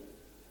 No,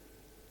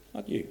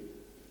 not you.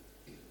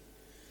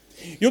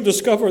 You'll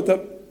discover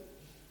that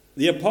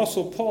the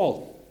Apostle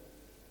Paul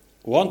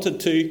wanted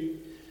to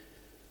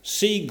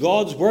see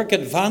God's work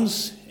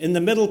advance in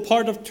the middle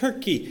part of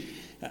Turkey,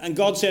 and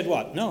God said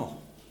what? No.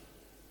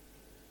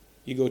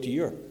 You go to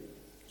Europe.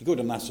 You go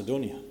to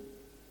Macedonia.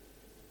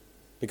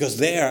 Because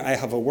there I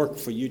have a work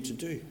for you to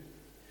do.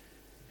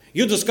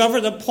 You discover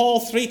that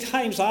Paul 3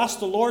 times asked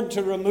the Lord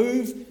to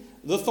remove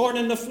the thorn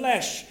in the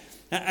flesh.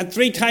 And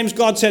 3 times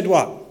God said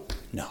what?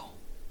 No.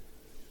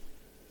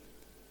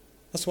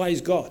 That's why he's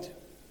God.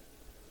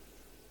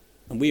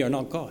 And we are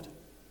not God.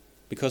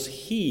 Because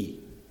he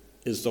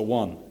is the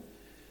one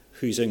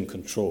who's in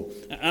control.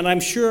 And I'm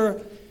sure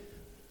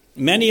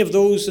many of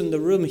those in the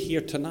room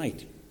here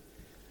tonight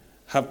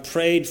have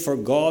prayed for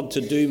God to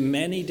do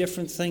many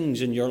different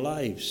things in your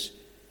lives.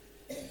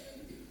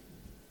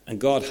 And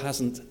God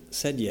hasn't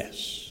said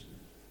yes.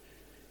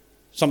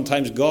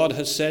 Sometimes God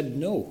has said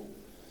no.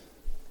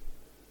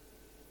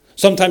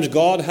 Sometimes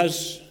God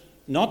has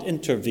not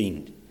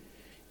intervened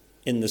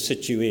in the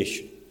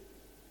situation.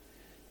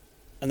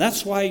 And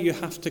that's why you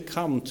have to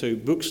come to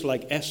books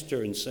like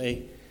Esther and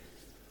say,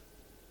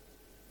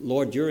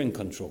 Lord, you're in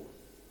control,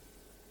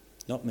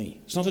 not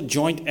me. It's not a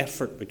joint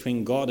effort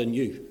between God and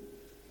you.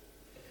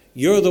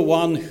 You're the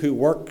one who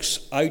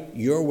works out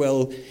your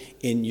will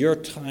in your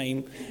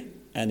time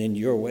and in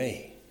your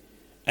way.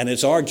 And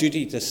it's our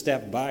duty to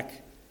step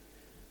back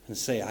and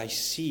say, I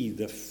see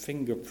the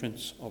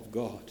fingerprints of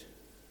God.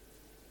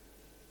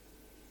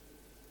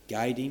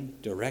 Guiding,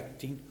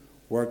 directing,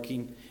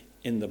 working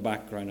in the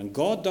background. And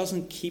God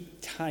doesn't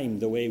keep time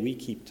the way we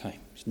keep time.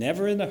 He's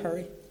never in a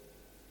hurry.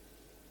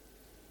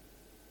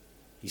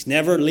 He's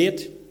never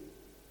late,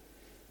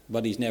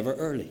 but he's never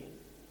early.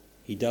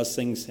 He does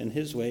things in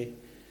his way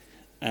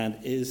and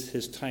is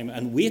his time.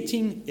 And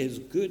waiting is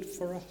good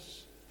for us.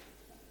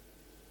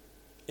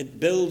 It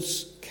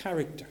builds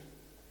character.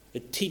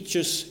 It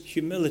teaches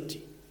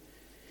humility.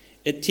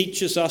 It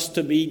teaches us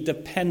to be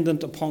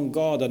dependent upon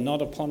God and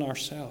not upon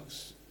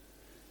ourselves.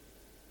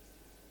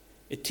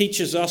 It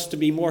teaches us to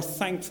be more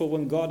thankful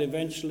when God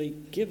eventually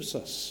gives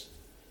us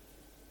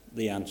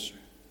the answer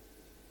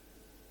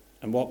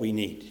and what we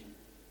need.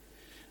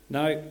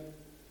 Now,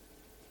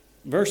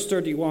 verse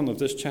 31 of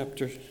this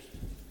chapter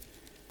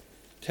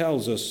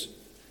tells us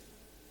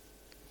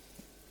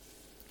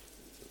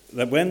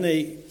that when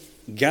they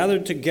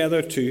gathered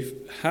together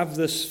to have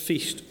this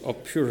feast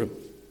of Purim,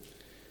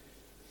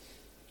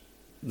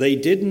 they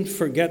didn't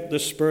forget the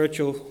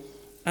spiritual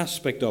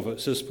aspect of it.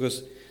 It says,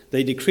 because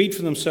they decreed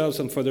for themselves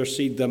and for their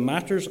seed the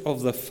matters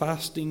of the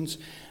fastings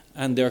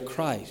and their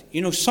cries.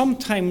 You know,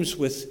 sometimes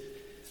with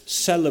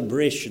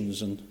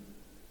celebrations and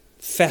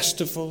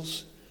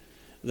festivals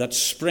that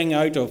spring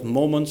out of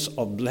moments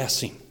of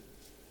blessing,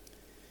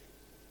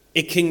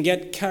 it can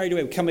get carried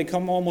away. It can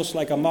become almost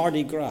like a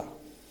Mardi Gras.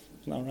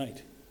 Isn't that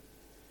right?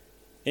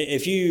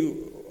 If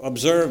you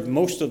observe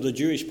most of the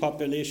Jewish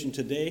population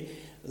today,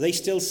 they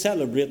still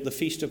celebrate the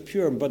Feast of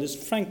Purim, but it's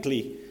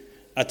frankly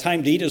a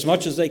time to eat as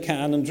much as they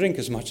can and drink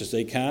as much as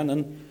they can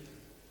and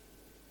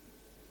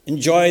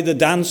enjoy the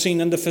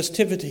dancing and the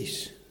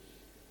festivities.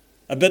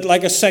 A bit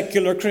like a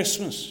secular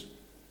Christmas.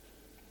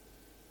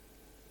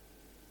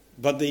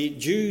 But the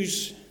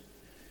Jews,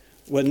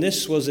 when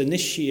this was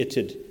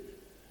initiated,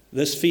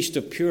 this Feast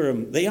of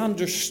Purim, they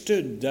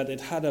understood that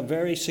it had a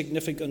very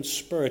significant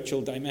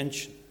spiritual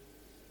dimension.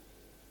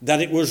 That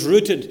it was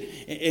rooted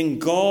in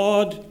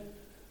God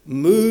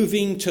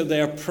moving to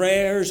their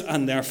prayers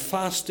and their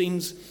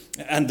fastings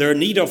and their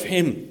need of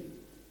Him.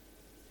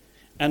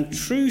 And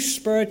true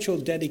spiritual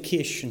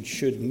dedication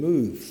should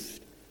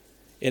move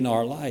in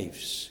our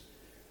lives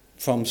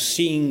from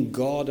seeing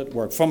God at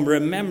work, from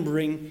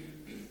remembering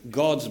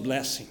God's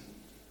blessing.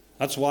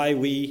 That's why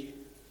we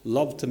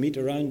love to meet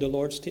around the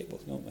Lord's table,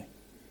 don't we?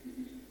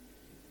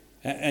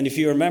 And if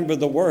you remember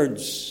the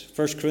words,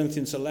 1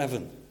 Corinthians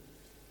 11,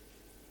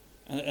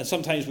 and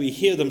sometimes we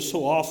hear them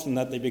so often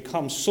that they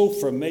become so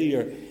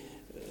familiar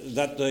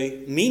that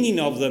the meaning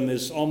of them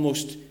is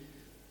almost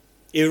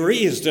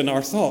erased in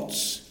our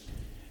thoughts.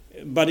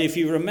 But if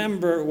you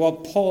remember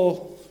what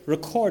Paul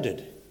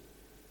recorded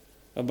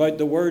about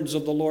the words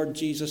of the Lord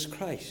Jesus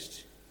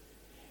Christ,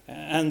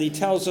 and he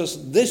tells us,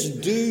 this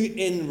do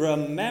in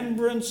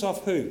remembrance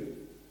of who?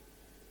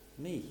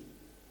 Me.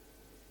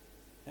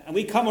 And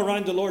we come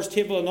around the Lord's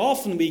table and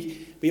often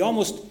we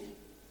almost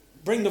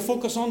bring the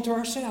focus onto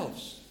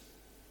ourselves.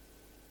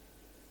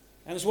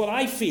 And it's what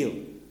I feel.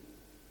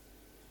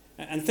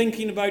 And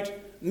thinking about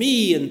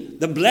me and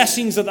the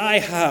blessings that I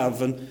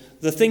have and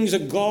the things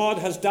that God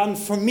has done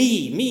for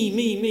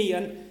me.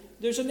 And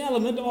there's an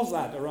element of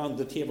that around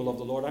the table of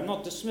the Lord. I'm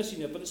not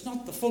dismissing it, but it's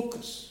not the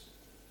focus.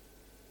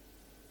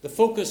 The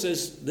focus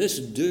is this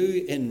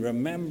do in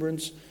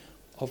remembrance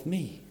of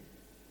me.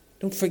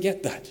 Don't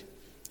forget that.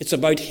 It's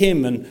about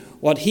Him and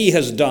what He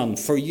has done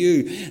for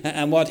you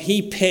and what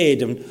He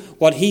paid and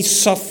what He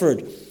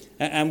suffered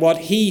and what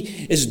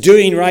He is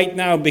doing right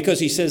now, because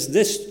He says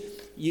this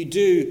you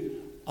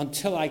do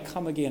until I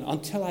come again.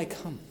 Until I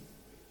come.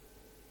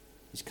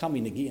 He's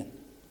coming again.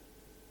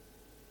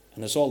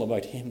 And it's all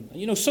about Him.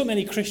 You know, so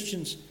many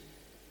Christians,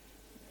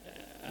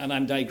 and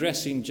I'm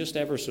digressing just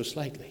ever so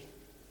slightly,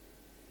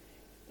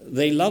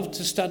 they love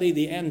to study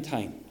the end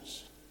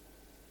times.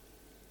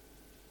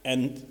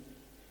 And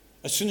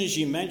as soon as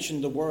you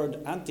mention the word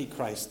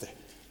Antichrist,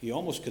 you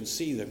almost can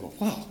see them go,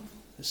 wow,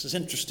 this is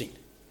interesting.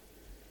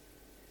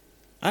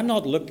 I'm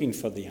not looking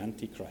for the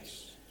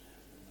Antichrist.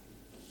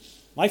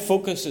 My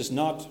focus is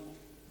not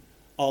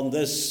on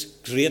this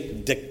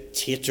great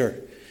dictator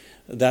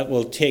that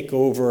will take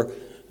over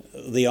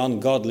the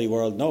ungodly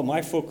world. No,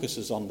 my focus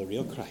is on the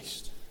real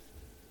Christ.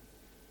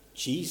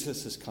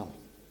 Jesus is coming.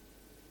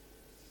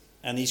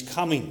 And He's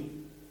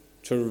coming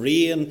to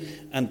reign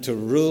and to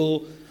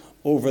rule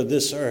over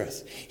this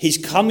earth. He's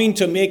coming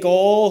to make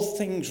all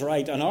things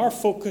right. And our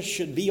focus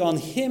should be on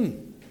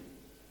Him.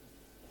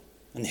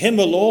 And Him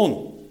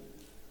alone.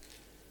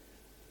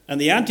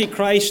 And the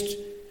Antichrist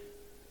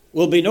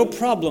will be no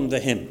problem to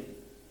Him.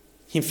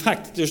 In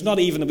fact, there's not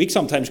even, we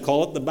sometimes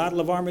call it the Battle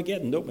of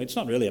Armageddon. No, it's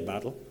not really a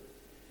battle.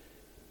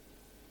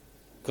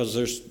 Because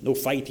there's no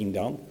fighting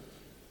done.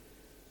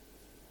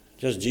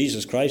 Just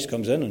Jesus Christ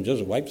comes in and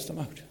just wipes them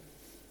out.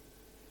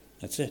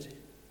 That's it.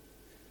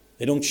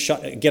 They don't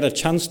get a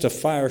chance to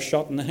fire a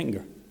shot in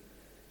anger.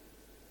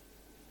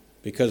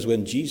 Because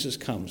when Jesus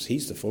comes,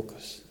 He's the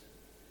focus.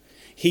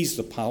 He's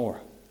the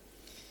power.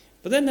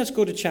 But then let's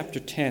go to chapter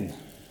 10.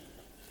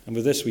 And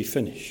with this we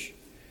finish.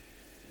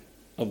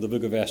 Of the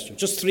book of Esther.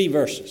 Just 3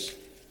 verses.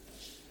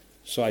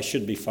 So I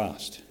should be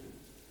fast.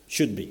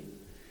 Should be.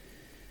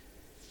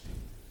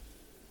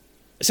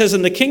 It says,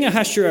 and the king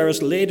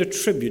Ahasuerus laid a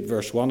tribute,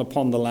 verse 1,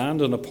 upon the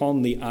land and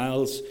upon the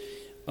isles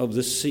of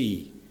the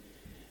sea.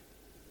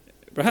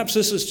 Perhaps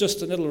this is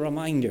just a little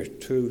reminder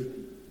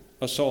to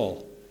us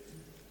all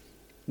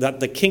that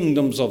the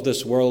kingdoms of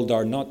this world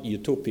are not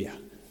utopia.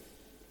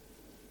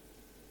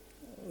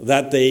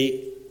 That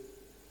the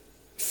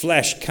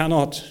flesh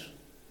cannot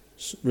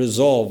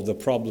resolve the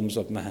problems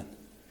of man.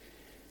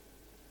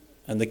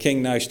 And the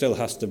king now still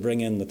has to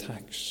bring in the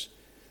tax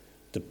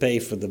to pay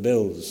for the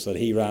bills that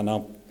he ran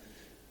up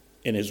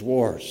in his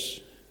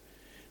wars.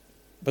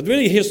 But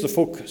really here's the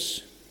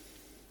focus.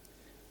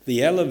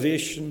 The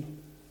elevation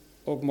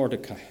of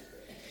Mordecai.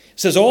 It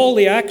says, all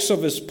the acts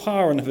of his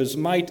power and of his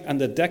might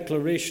and the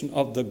declaration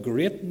of the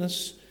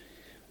greatness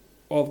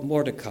of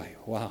Mordecai.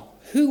 Wow.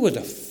 Who would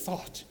have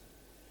thought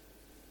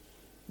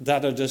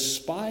that a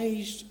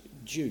despised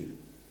Jew,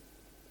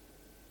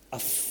 a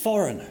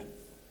foreigner,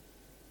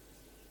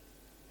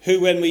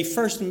 who when we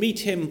first meet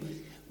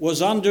him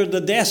was under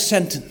the death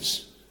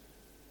sentence,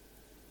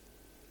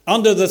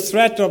 under the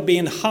threat of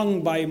being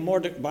hung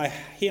by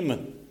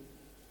Haman,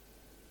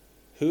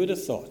 who would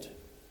have thought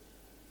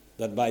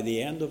that by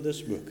the end of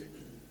this book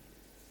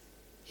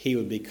he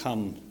would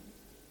become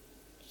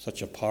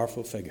such a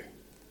powerful figure?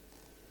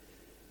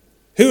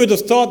 Who would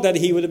have thought that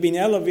he would have been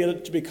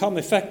elevated to become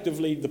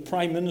effectively the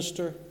prime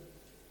minister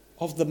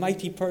of the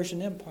mighty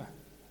Persian Empire?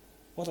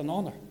 What an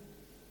honor.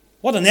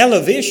 What an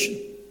elevation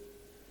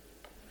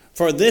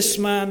for this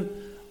man,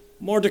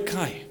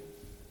 Mordecai.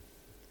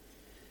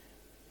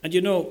 And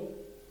you know,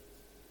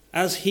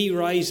 as he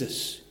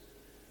rises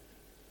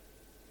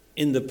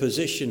in the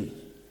position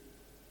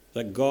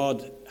that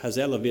God has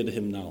elevated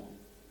him now,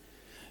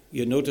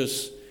 you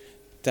notice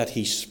that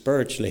he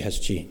spiritually has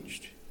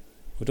changed.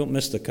 We don't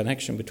miss the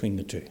connection between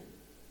the two.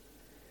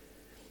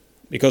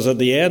 Because at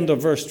the end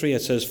of verse 3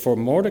 it says, "For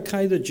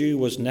Mordecai the Jew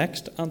was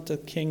next unto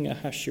King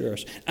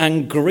Ahasuerus,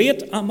 and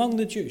great among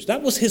the Jews."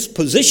 That was his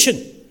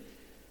position.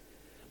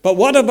 But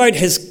what about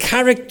his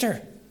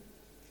character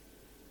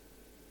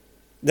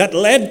that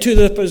led to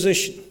the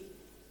position?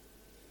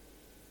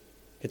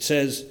 It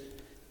says,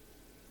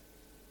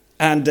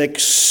 "and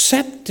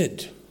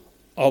accepted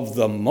of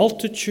the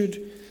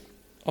multitude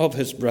of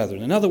his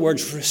brethren." In other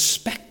words,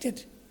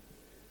 respected.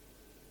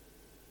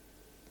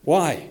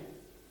 Why?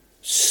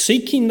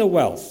 Seeking the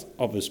wealth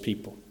of his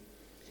people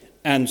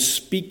and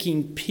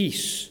speaking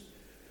peace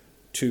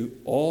to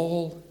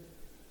all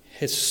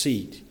his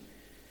seed.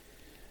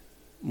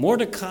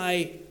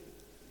 Mordecai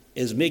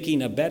is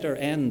making a better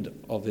end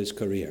of his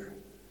career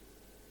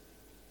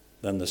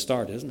than the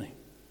start, isn't he?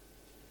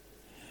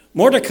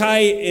 Mordecai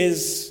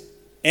is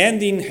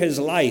ending his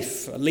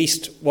life, at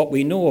least what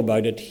we know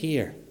about it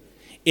here,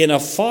 in a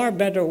far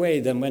better way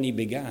than when he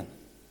began.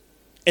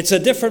 It's a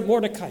different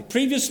Mordecai.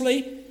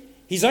 Previously,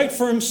 he's out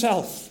for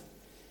himself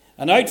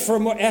and out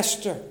for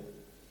Esther.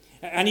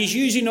 And he's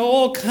using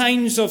all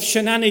kinds of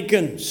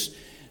shenanigans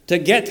to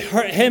get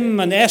him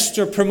and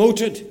Esther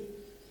promoted.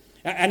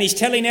 And he's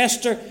telling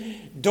Esther,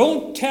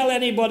 don't tell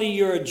anybody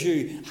you're a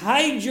Jew.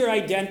 Hide your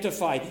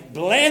identity.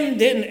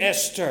 Blend in,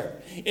 Esther.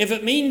 If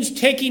it means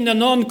taking the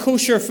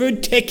non-kosher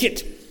food, take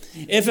it.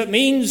 If it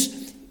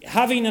means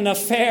having an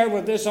affair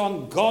with this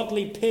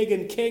ungodly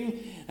pagan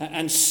king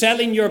and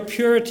selling your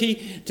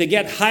purity to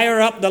get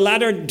higher up the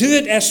ladder, do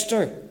it,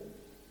 Esther.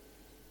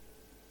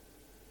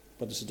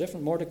 But it's a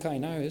different Mordecai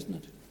now, isn't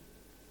it?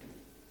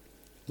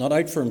 Not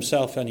out for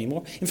himself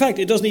anymore. In fact,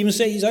 it doesn't even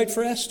say he's out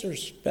for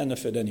Esther's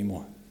benefit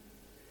anymore.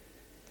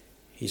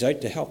 He's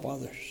out to help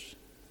others,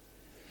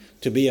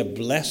 to be a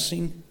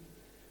blessing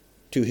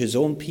to his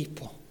own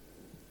people,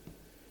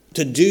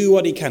 to do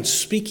what he can,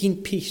 speaking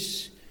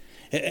peace.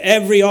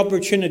 Every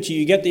opportunity,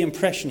 you get the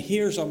impression,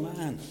 here's a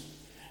man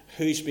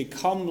who's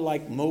become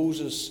like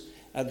Moses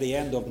at the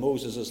end of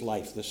Moses'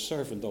 life, the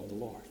servant of the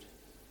Lord,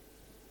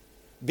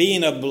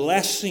 being a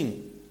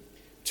blessing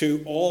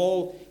to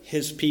all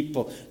his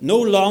people. No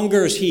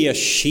longer is he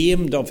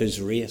ashamed of his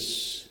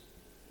race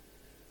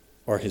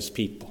or his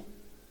people.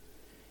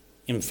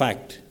 In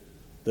fact,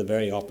 the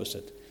very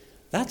opposite.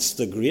 That's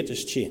the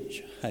greatest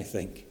change, I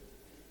think,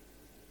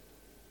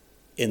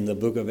 in the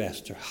book of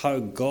Esther. How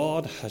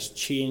God has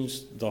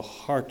changed the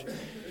heart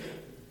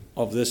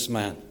of this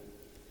man.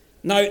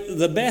 Now,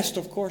 the best,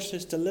 of course,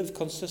 is to live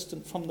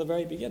consistent from the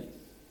very beginning,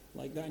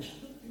 like Daniel.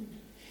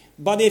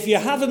 But if you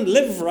haven't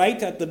lived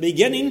right at the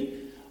beginning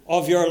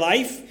of your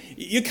life,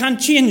 you can't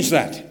change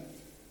that.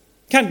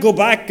 Can't go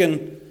back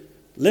and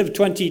live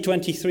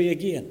 2023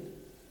 again.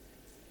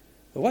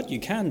 But what you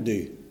can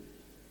do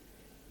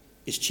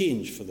is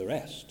change for the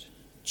rest.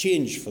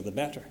 Change for the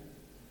better.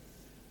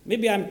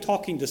 Maybe I'm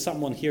talking to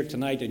someone here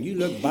tonight and you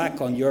look back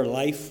on your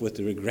life with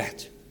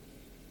regret.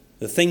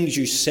 The things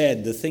you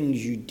said, the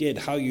things you did,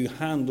 how you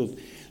handled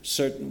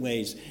certain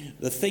ways,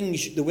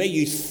 the way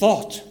you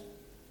thought.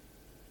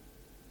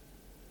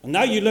 And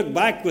now you look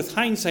back with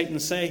hindsight and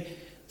say,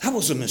 that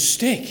was a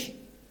mistake.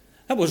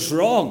 That was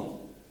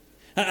wrong.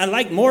 And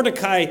like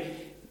Mordecai,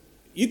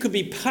 you could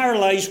be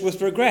paralyzed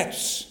with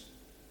regrets.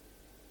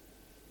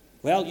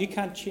 Well, you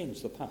can't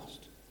change the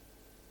past.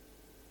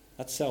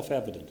 That's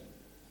self-evident.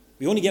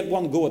 We only get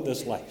one go at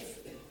this life.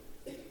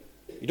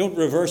 You don't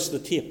reverse the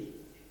tape.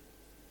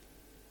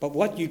 But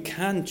what you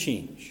can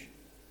change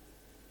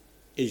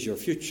is your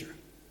future.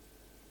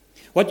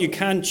 What you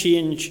can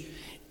change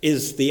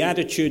is the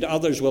attitude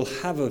others will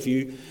have of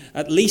you,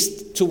 at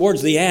least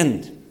towards the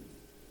end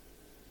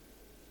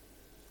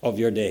of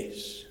your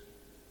days.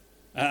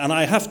 And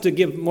I have to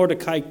give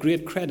Mordecai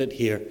great credit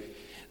here,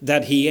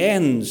 that he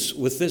ends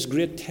with this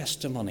great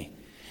testimony,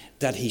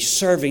 that he's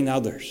serving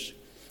others.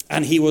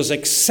 And he was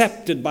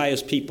accepted by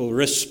his people,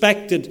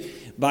 respected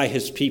by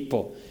his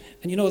people.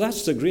 And you know,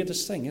 that's the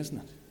greatest thing, isn't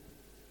it?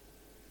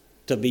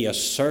 To be a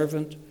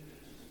servant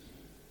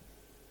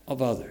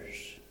of others.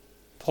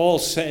 Paul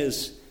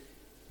says,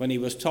 when he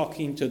was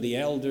talking to the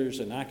elders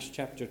in Acts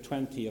chapter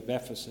 20 of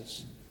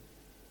Ephesus,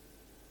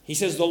 he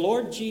says, the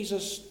Lord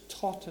Jesus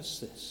taught us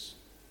this,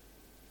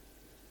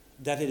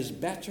 that it is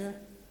better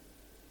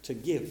to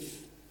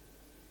give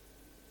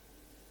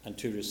and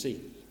to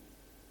receive.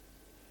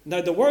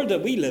 Now, the world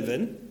that we live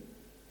in,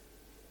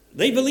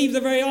 they believe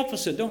the very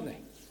opposite, don't they?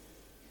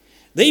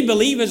 They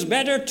believe it's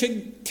better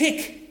to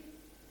take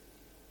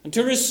and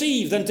to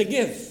receive than to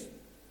give.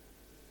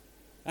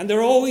 And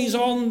they're always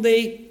on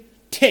the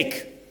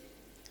take.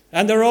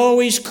 And they're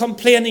always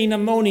complaining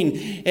and moaning.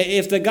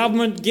 If the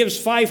government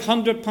gives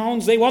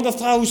 £500, they want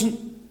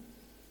 1,000.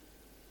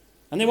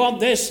 And they want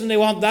this and they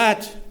want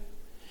that.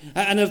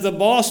 And if the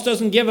boss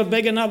doesn't give a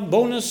big enough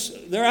bonus,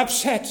 they're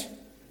upset.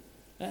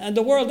 And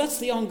the world, that's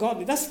the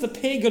ungodly. That's the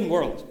pagan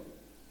world.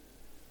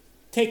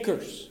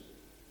 Takers.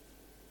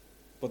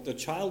 But the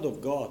child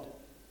of God,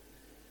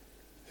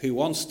 who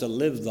wants to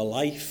live the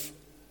life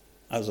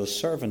as a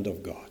servant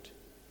of God,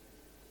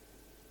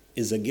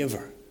 is a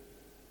giver.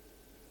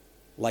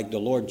 Like the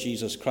Lord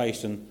Jesus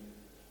Christ. And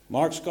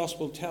Mark's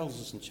Gospel tells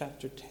us in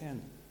chapter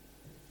 10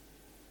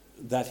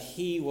 that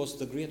he was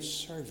the great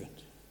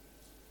servant.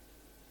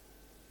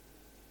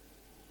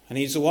 And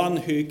he's the one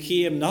who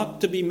came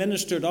not to be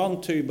ministered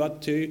unto,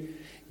 but to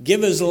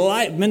give his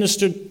life,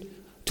 ministered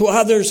to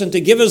others, and to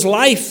give his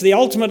life, the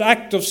ultimate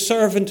act of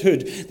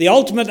servanthood, the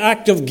ultimate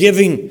act of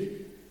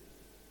giving.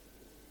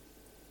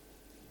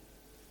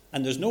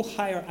 And there's no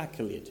higher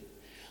accolade,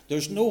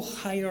 there's no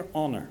higher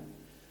honor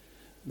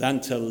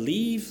than to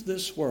leave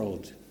this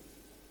world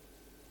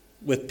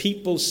with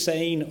people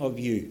saying of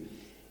you,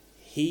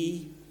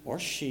 he or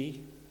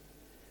she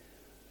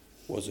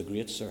was a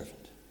great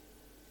servant,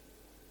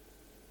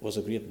 was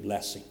a great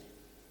blessing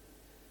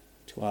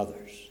to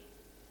others.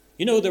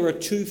 You know, there were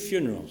 2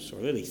 funerals, or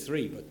really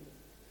 3, but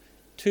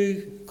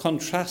 2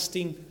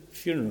 contrasting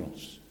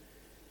funerals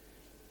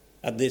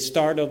at the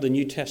start of the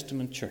New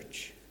Testament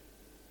church.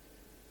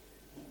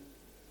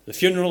 The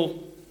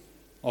funeral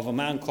of a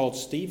man called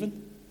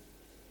Stephen,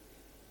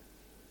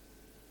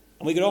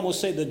 and we could almost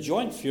say the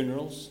joint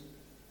funerals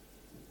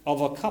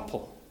of a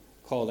couple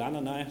called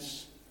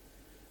Ananias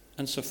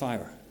and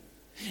Sapphira.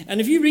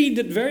 And if you read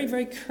it very,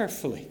 very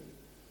carefully,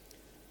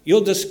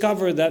 you'll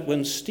discover that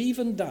when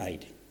Stephen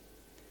died,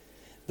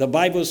 the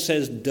Bible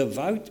says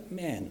devout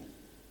men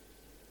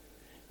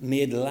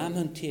made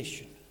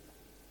lamentation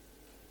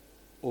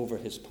over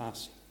his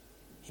passing.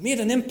 He made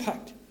an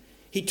impact.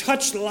 He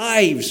touched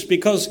lives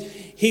because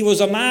he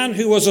was a man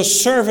who was a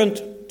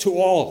servant to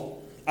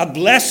all, a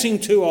blessing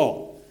to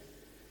all.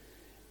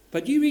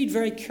 But you read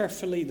very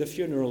carefully the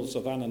funerals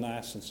of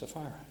Ananias and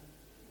Sapphira.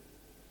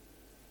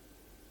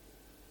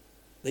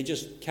 They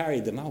just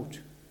carried them out,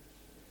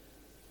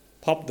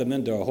 popped them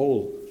into a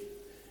hole,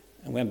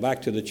 and went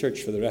back to the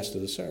church for the rest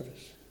of the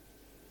service.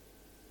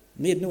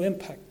 Made no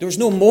impact. There was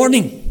no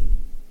mourning.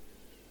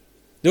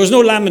 There was no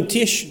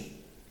lamentation.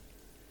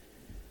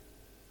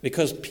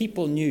 Because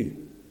people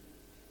knew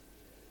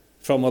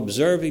from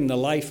observing the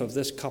life of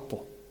this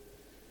couple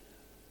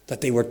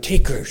that they were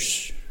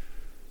takers,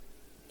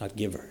 not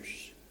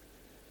givers.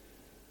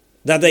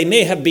 That they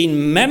may have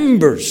been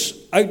members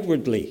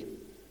outwardly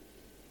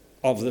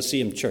of the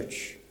same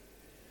church,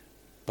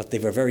 but they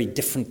were very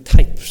different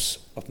types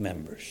of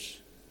members.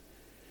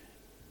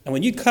 And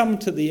when you come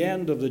to the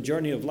end of the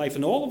journey of life,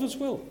 and all of us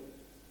will,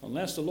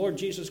 unless the Lord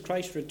Jesus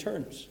Christ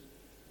returns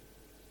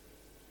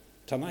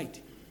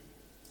tonight,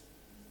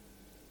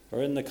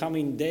 or in the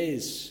coming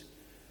days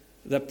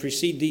that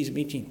precede these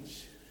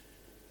meetings,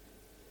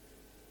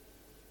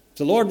 if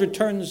the Lord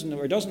returns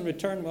or doesn't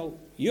return, well,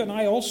 you and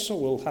I also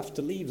will have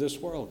to leave this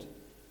world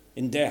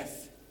in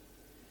death.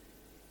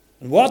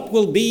 And what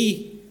will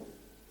be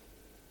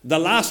the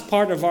last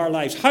part of our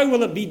lives? How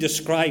will it be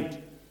described?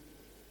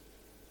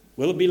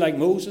 Will it be like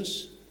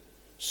Moses,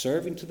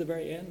 serving to the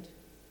very end,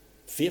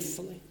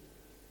 faithfully?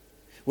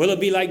 Will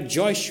it be like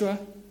Joshua,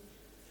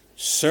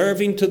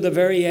 serving to the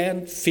very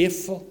end,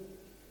 faithful?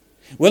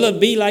 Will it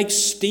be like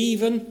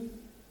Stephen,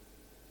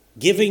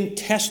 giving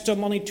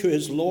testimony to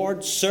his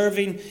Lord,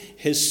 serving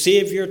his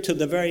Savior to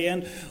the very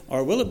end?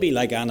 Or will it be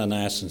like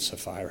Ananias and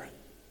Sapphira?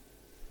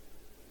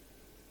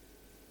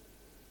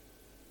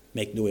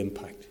 Make no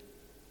impact,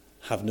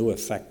 have no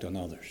effect on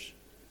others.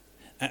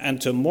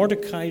 And to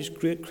Mordecai's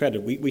great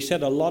credit, we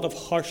said a lot of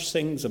harsh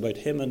things about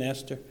him and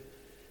Esther,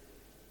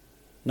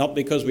 not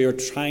because we were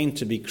trying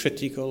to be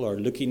critical or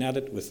looking at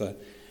it with a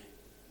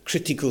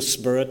critical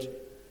spirit,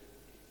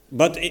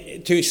 but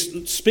to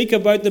speak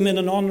about them in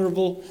an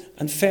honourable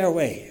and fair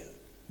way.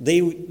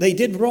 They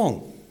did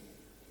wrong.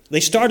 They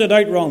started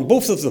out wrong,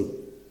 both of them.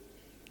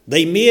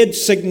 They made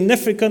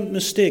significant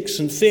mistakes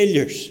and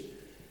failures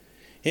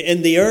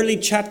in the early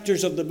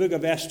chapters of the book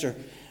of Esther.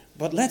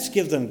 But let's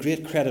give them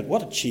great credit.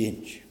 What a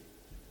change.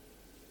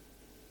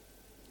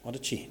 What a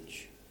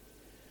change.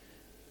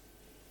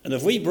 And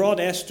if we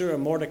brought Esther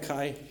and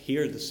Mordecai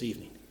here this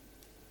evening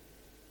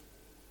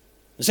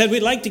and said,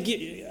 we'd like to give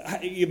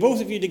you,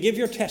 both of you, to give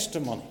your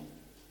testimony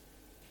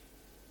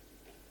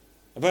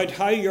about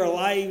how your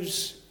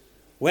lives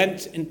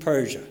went in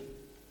Persia,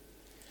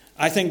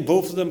 I think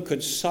both of them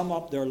could sum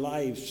up their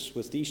lives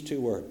with these 2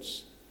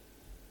 words: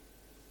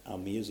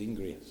 amazing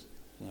grace.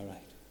 Isn't that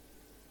right?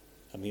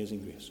 Amazing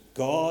grace.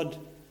 God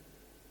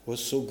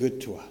was so good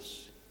to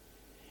us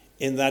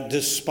in that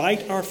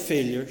despite our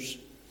failures,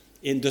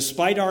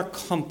 despite our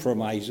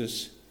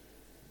compromises,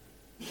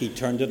 he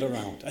turned it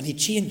around and he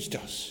changed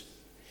us.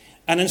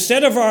 And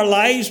instead of our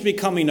lives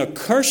becoming a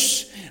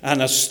curse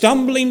and a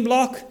stumbling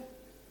block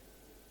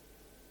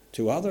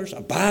to others,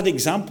 a bad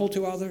example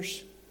to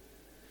others,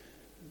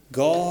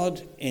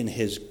 God, in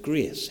his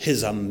grace,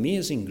 his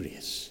amazing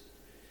grace,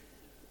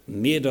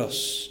 made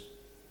us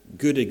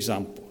good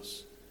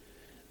examples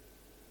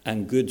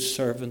and good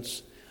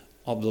servants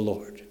of the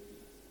Lord.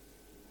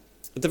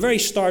 At the very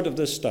start of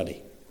this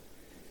study,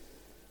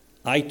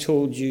 I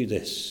told you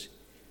this,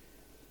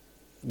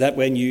 that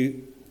when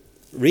you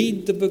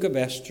read the book of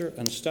Esther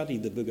and study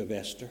the book of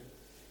Esther,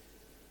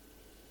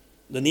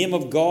 the name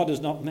of God is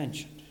not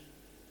mentioned.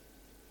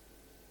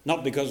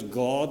 Not because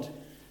God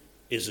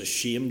is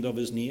ashamed of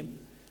his name,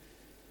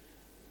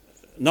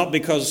 not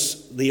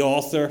because the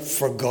author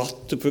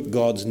forgot to put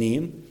God's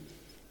name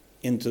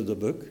into the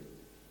book,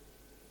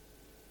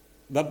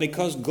 but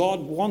because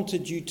God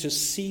wanted you to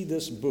see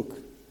this book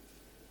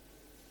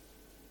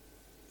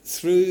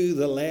through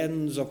the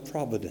lens of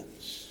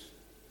providence,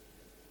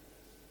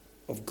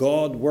 of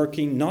God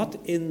working not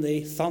in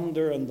the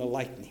thunder and the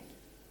lightning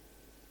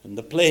and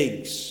the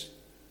plagues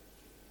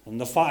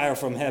and the fire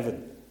from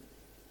heaven,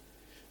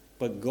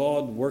 but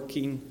God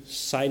working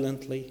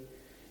silently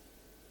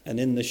and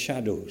in the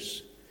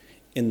shadows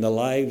in the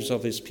lives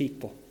of his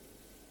people.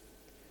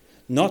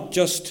 Not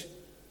just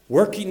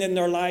working in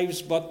their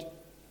lives, but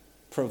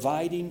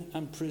providing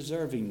and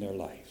preserving their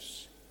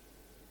lives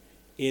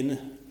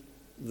in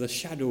the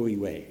shadowy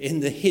way,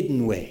 in the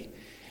hidden way.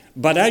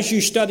 But as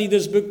you study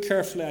this book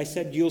carefully, I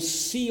said, you'll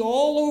see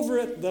all over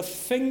it the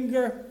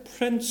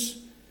fingerprints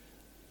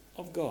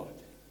of God.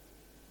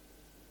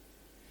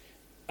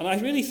 And I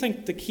really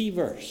think the key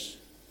verse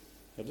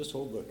of this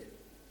whole book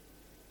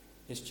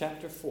is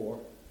chapter 4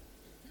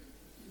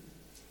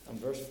 and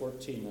verse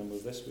 14, and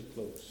with this we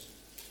close.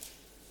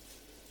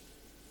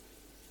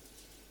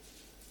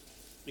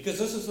 Because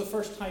this is the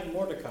first time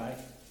Mordecai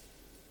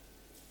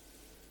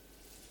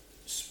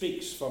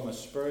speaks from a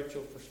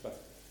spiritual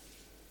perspective.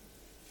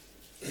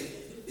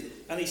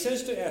 And he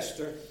says to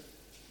Esther,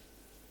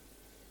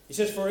 he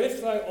says, "For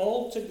if thou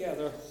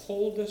altogether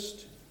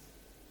holdest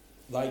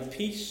thy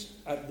peace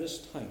at this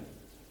time,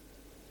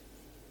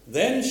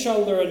 then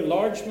shall their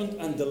enlargement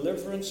and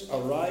deliverance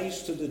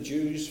arise to the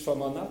Jews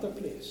from another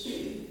place.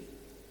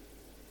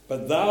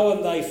 But thou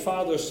and thy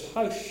father's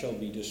house shall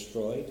be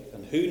destroyed,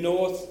 and who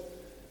knoweth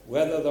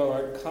whether thou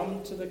art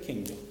come to the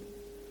kingdom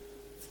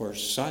for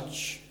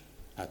such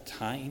a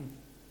time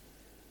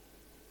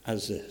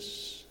as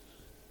this."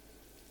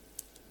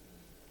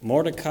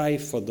 Mordecai,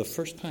 for the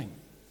first time,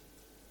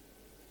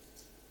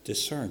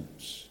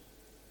 discerns,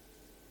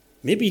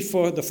 maybe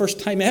for the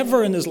first time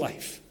ever in his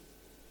life,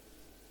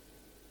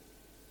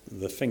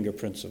 the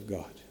fingerprints of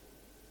God.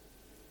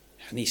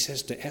 And he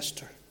says to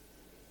Esther,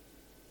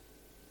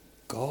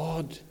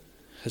 God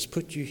has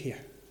put you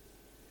here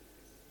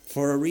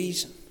for a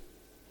reason,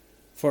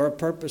 for a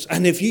purpose.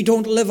 And if you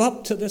don't live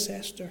up to this,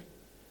 Esther,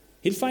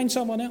 he'll find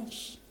someone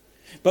else.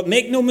 But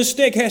make no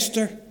mistake,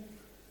 Esther,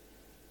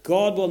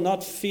 God will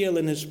not fail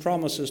in his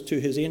promises to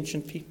his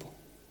ancient people.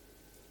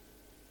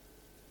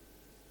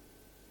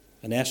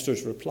 And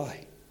Esther's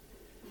reply,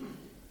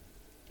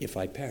 if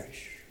I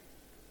perish,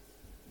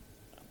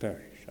 I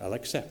perish. I'll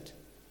accept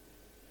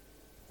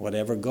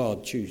whatever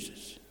God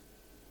chooses,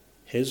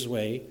 his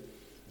way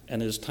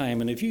and his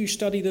time. And if you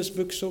study this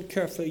book so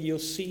carefully, you'll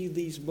see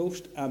these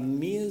most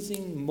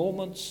amazing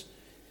moments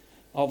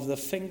of the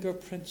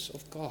fingerprints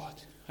of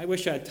God. I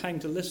wish I had time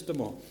to list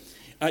them all.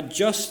 At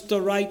just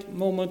the right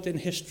moment in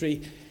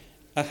history,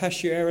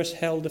 Ahasuerus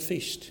held a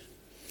feast.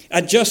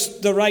 At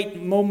just the right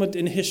moment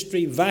in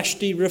history,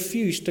 Vashti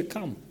refused to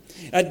come.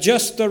 At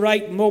just the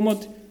right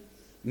moment,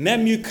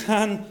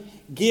 Memucan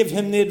gave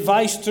him the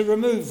advice to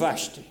remove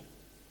Vashti.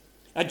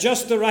 At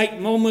just the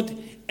right moment,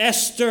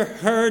 Esther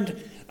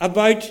heard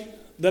about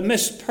the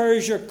Miss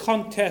Persia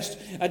contest.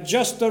 At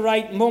just the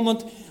right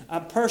moment,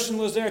 a person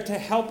was there to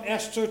help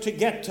Esther to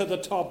get to the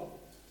top.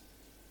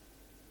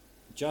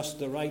 Just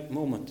the right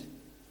moment,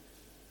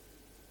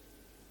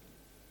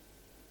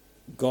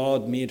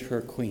 God made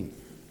her queen.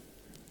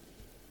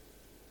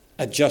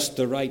 At just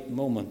the right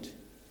moment,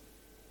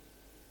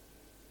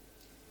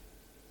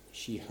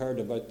 she heard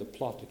about the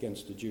plot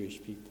against the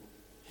Jewish people.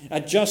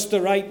 At just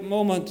the right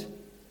moment,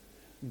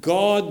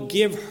 God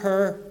gave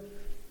her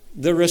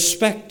the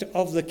respect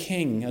of the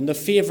king and the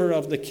favor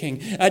of the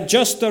king. At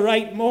just the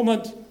right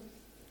moment,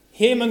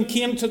 Haman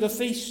came to the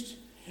feast.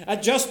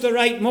 At just the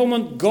right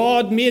moment,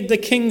 God made the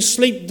king's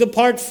sleep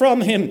depart from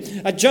him.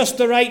 At just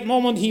the right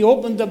moment, he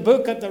opened the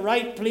book at the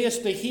right place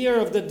to hear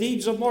of the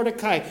deeds of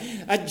Mordecai.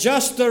 At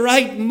just the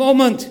right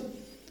moment,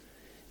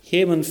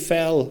 Haman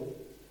fell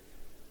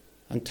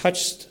and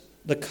touched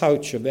the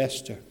couch of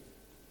Esther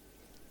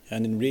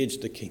and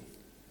enraged the king.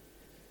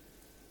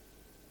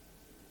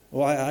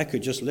 Oh, I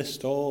could just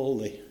list all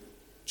the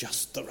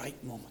just the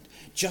right moment,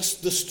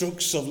 just the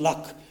strokes of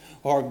luck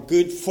or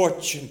good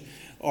fortune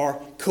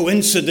or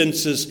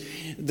coincidences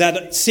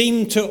that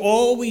seem to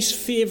always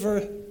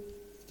favor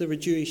the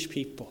Jewish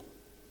people.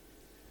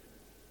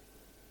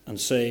 And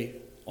say,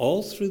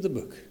 all through the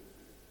book,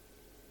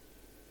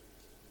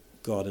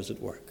 God is at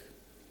work.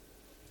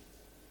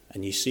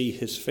 And you see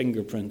his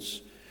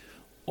fingerprints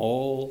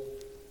all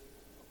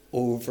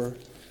over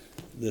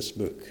this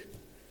book.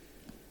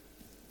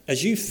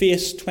 As you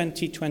face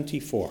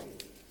 2024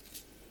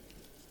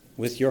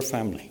 with your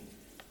family,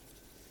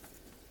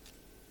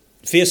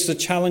 face the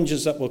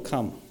challenges that will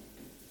come,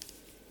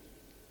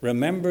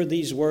 remember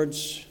these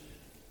words.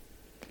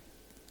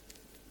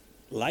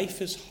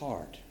 Life is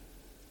hard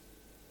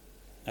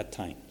at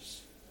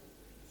times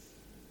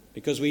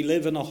because we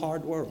live in a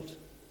hard world.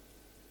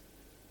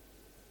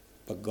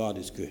 But God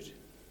is good.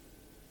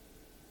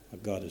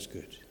 But God is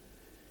good.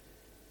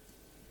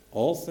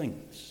 All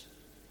things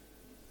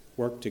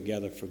work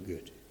together for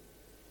good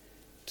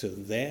to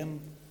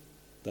them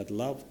that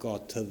love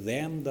God, to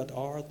them that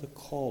are the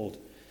called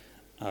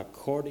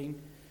according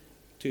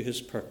to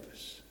his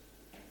purpose.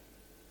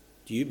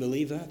 Do you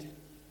believe that?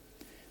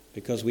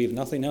 Because we have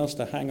nothing else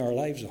to hang our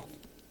lives on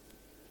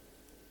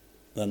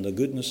than the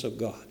goodness of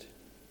God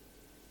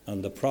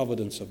and the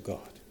providence of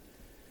God.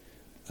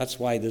 That's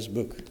why this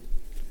book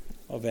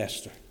of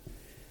Esther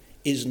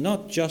is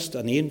not just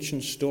an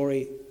ancient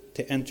story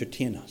to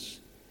entertain us,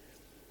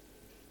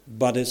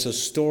 but it's a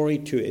story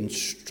to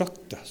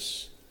instruct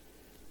us,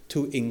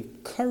 to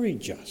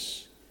encourage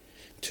us,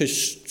 to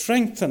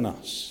strengthen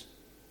us.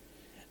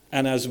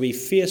 And as we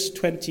face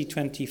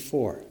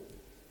 2024,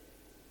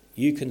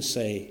 you can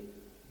say,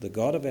 the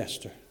God of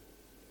Esther,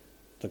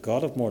 the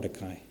God of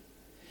Mordecai,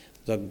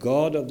 the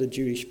God of the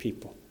Jewish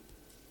people,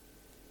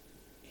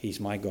 he's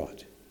my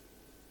God.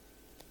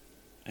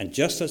 And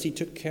just as he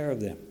took care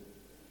of them,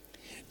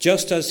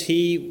 just as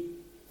he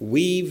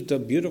weaved a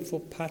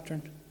beautiful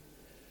pattern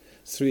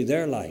through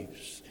their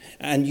lives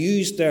and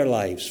used their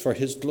lives for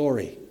his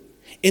glory,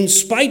 in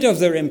spite of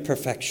their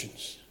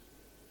imperfections,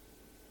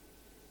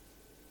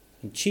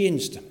 and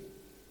changed them,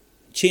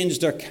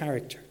 changed their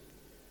character,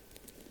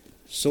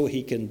 so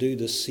he can do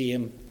the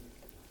same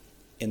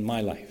in my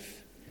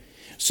life.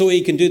 So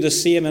he can do the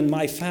same in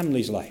my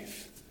family's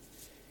life.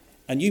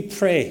 And you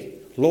pray,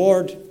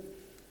 Lord,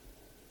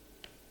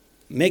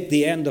 make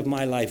the end of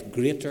my life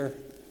greater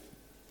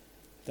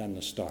than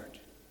the start.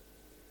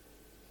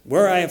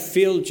 Where I have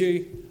failed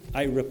you,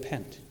 I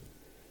repent.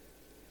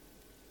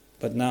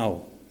 But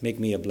now, make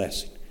me a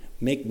blessing.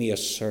 Make me a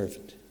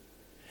servant.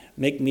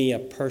 Make me a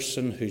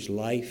person whose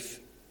life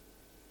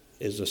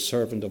is a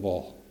servant of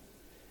all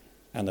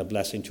and a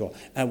blessing to all.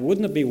 And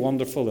wouldn't it be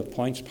wonderful if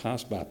Points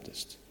Pass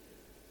Baptist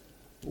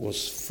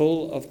was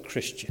full of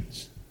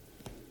Christians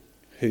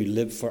who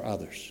live for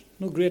others?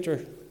 No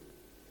greater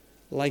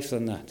life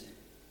than that.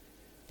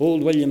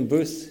 Old William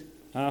Booth,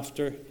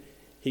 after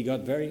he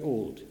got very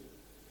old,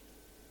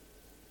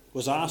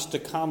 was asked to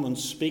come and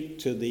speak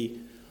to the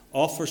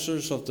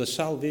officers of the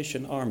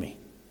Salvation Army.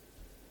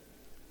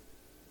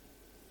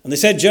 And they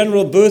said,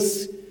 General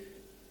Booth,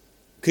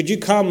 could you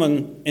come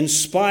and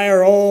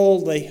inspire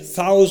all the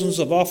thousands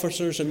of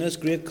officers in this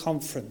great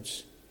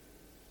conference?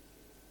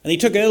 And he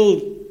took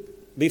ill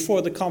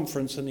before the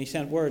conference and he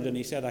sent word and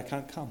he said, I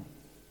can't come.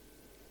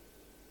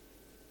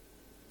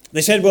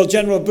 They said, well,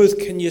 General Booth,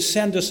 can you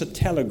send us a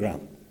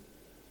telegram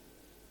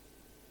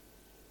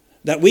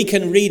that we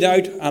can read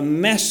out a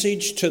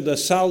message to the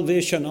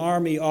Salvation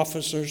Army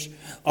officers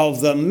of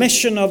the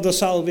mission of the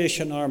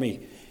Salvation Army?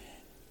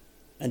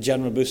 And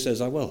General Booth says,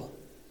 I will.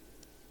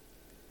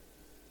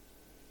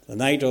 The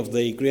night of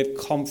the great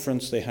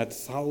conference, they had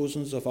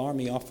thousands of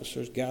army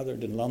officers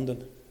gathered in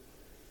London.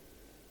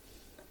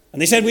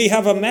 And they said, we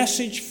have a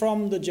message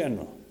from the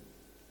general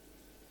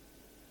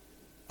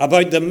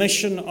about the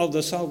mission of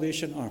the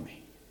Salvation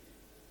Army.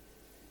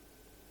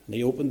 And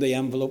he opened the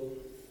envelope.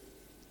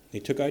 He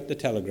took out the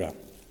telegram.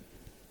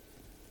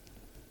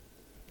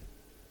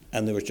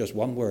 And there was just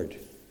one word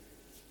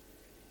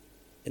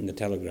in the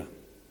telegram.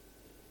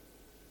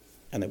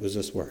 And it was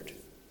this word.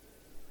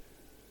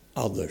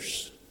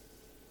 Others.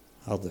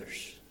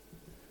 Others.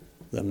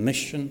 The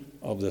mission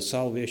of the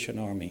Salvation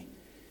Army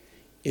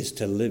is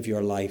to live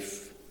your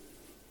life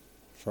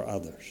for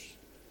others.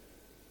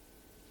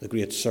 The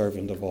great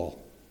servant of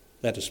all.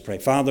 Let us pray.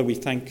 Father, we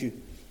thank you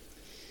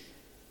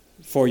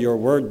for your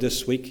word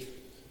this week.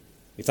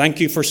 We thank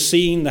you for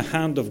seeing the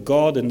hand of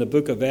God in the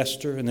book of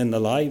Esther and in the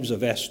lives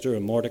of Esther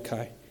and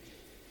Mordecai.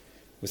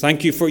 We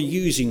thank you for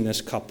using this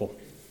couple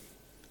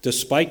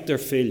despite their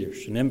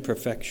failures and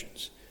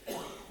imperfections.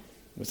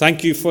 We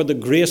thank you for the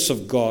grace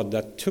of God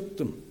that took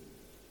them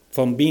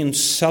from being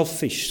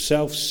selfish,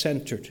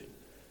 self-centered,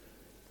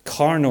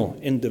 carnal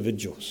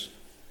individuals.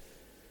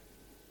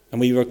 And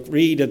we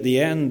read at the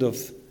end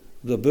of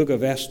the book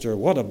of Esther,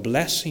 what a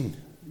blessing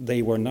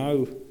they were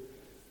now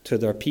to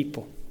their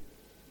people,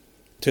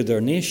 to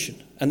their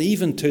nation, and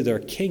even to their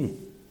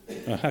king,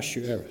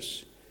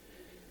 Ahasuerus.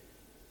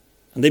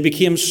 And they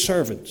became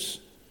servants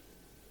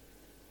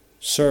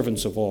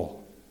of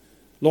all.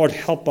 Lord,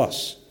 help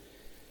us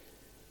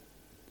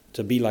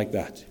to be like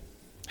that.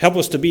 Help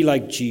us to be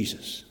like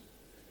Jesus,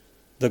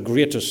 the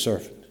greatest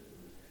servant.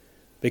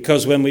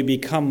 Because when we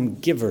become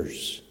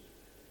givers,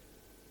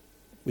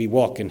 we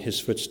walk in his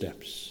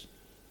footsteps.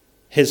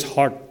 His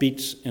heart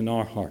beats in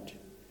our heart.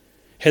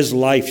 His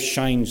life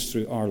shines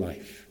through our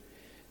life.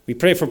 We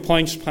pray for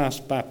Points Pass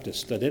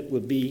Baptist that it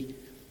would be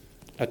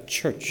a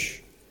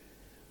church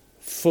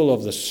full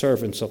of the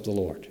servants of the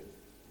Lord,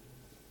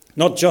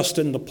 not just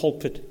in the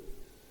pulpit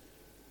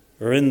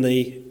or in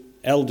the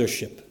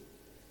eldership,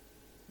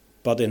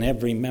 but in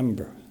every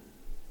member,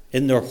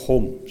 in their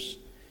homes,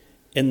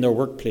 in their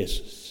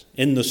workplaces,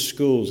 in the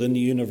schools, in the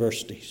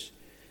universities.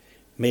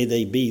 May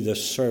they be the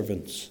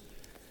servants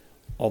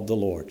of the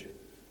Lord.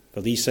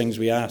 For these things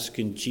we ask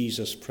in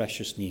Jesus'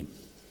 precious name.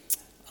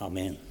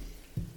 Amen.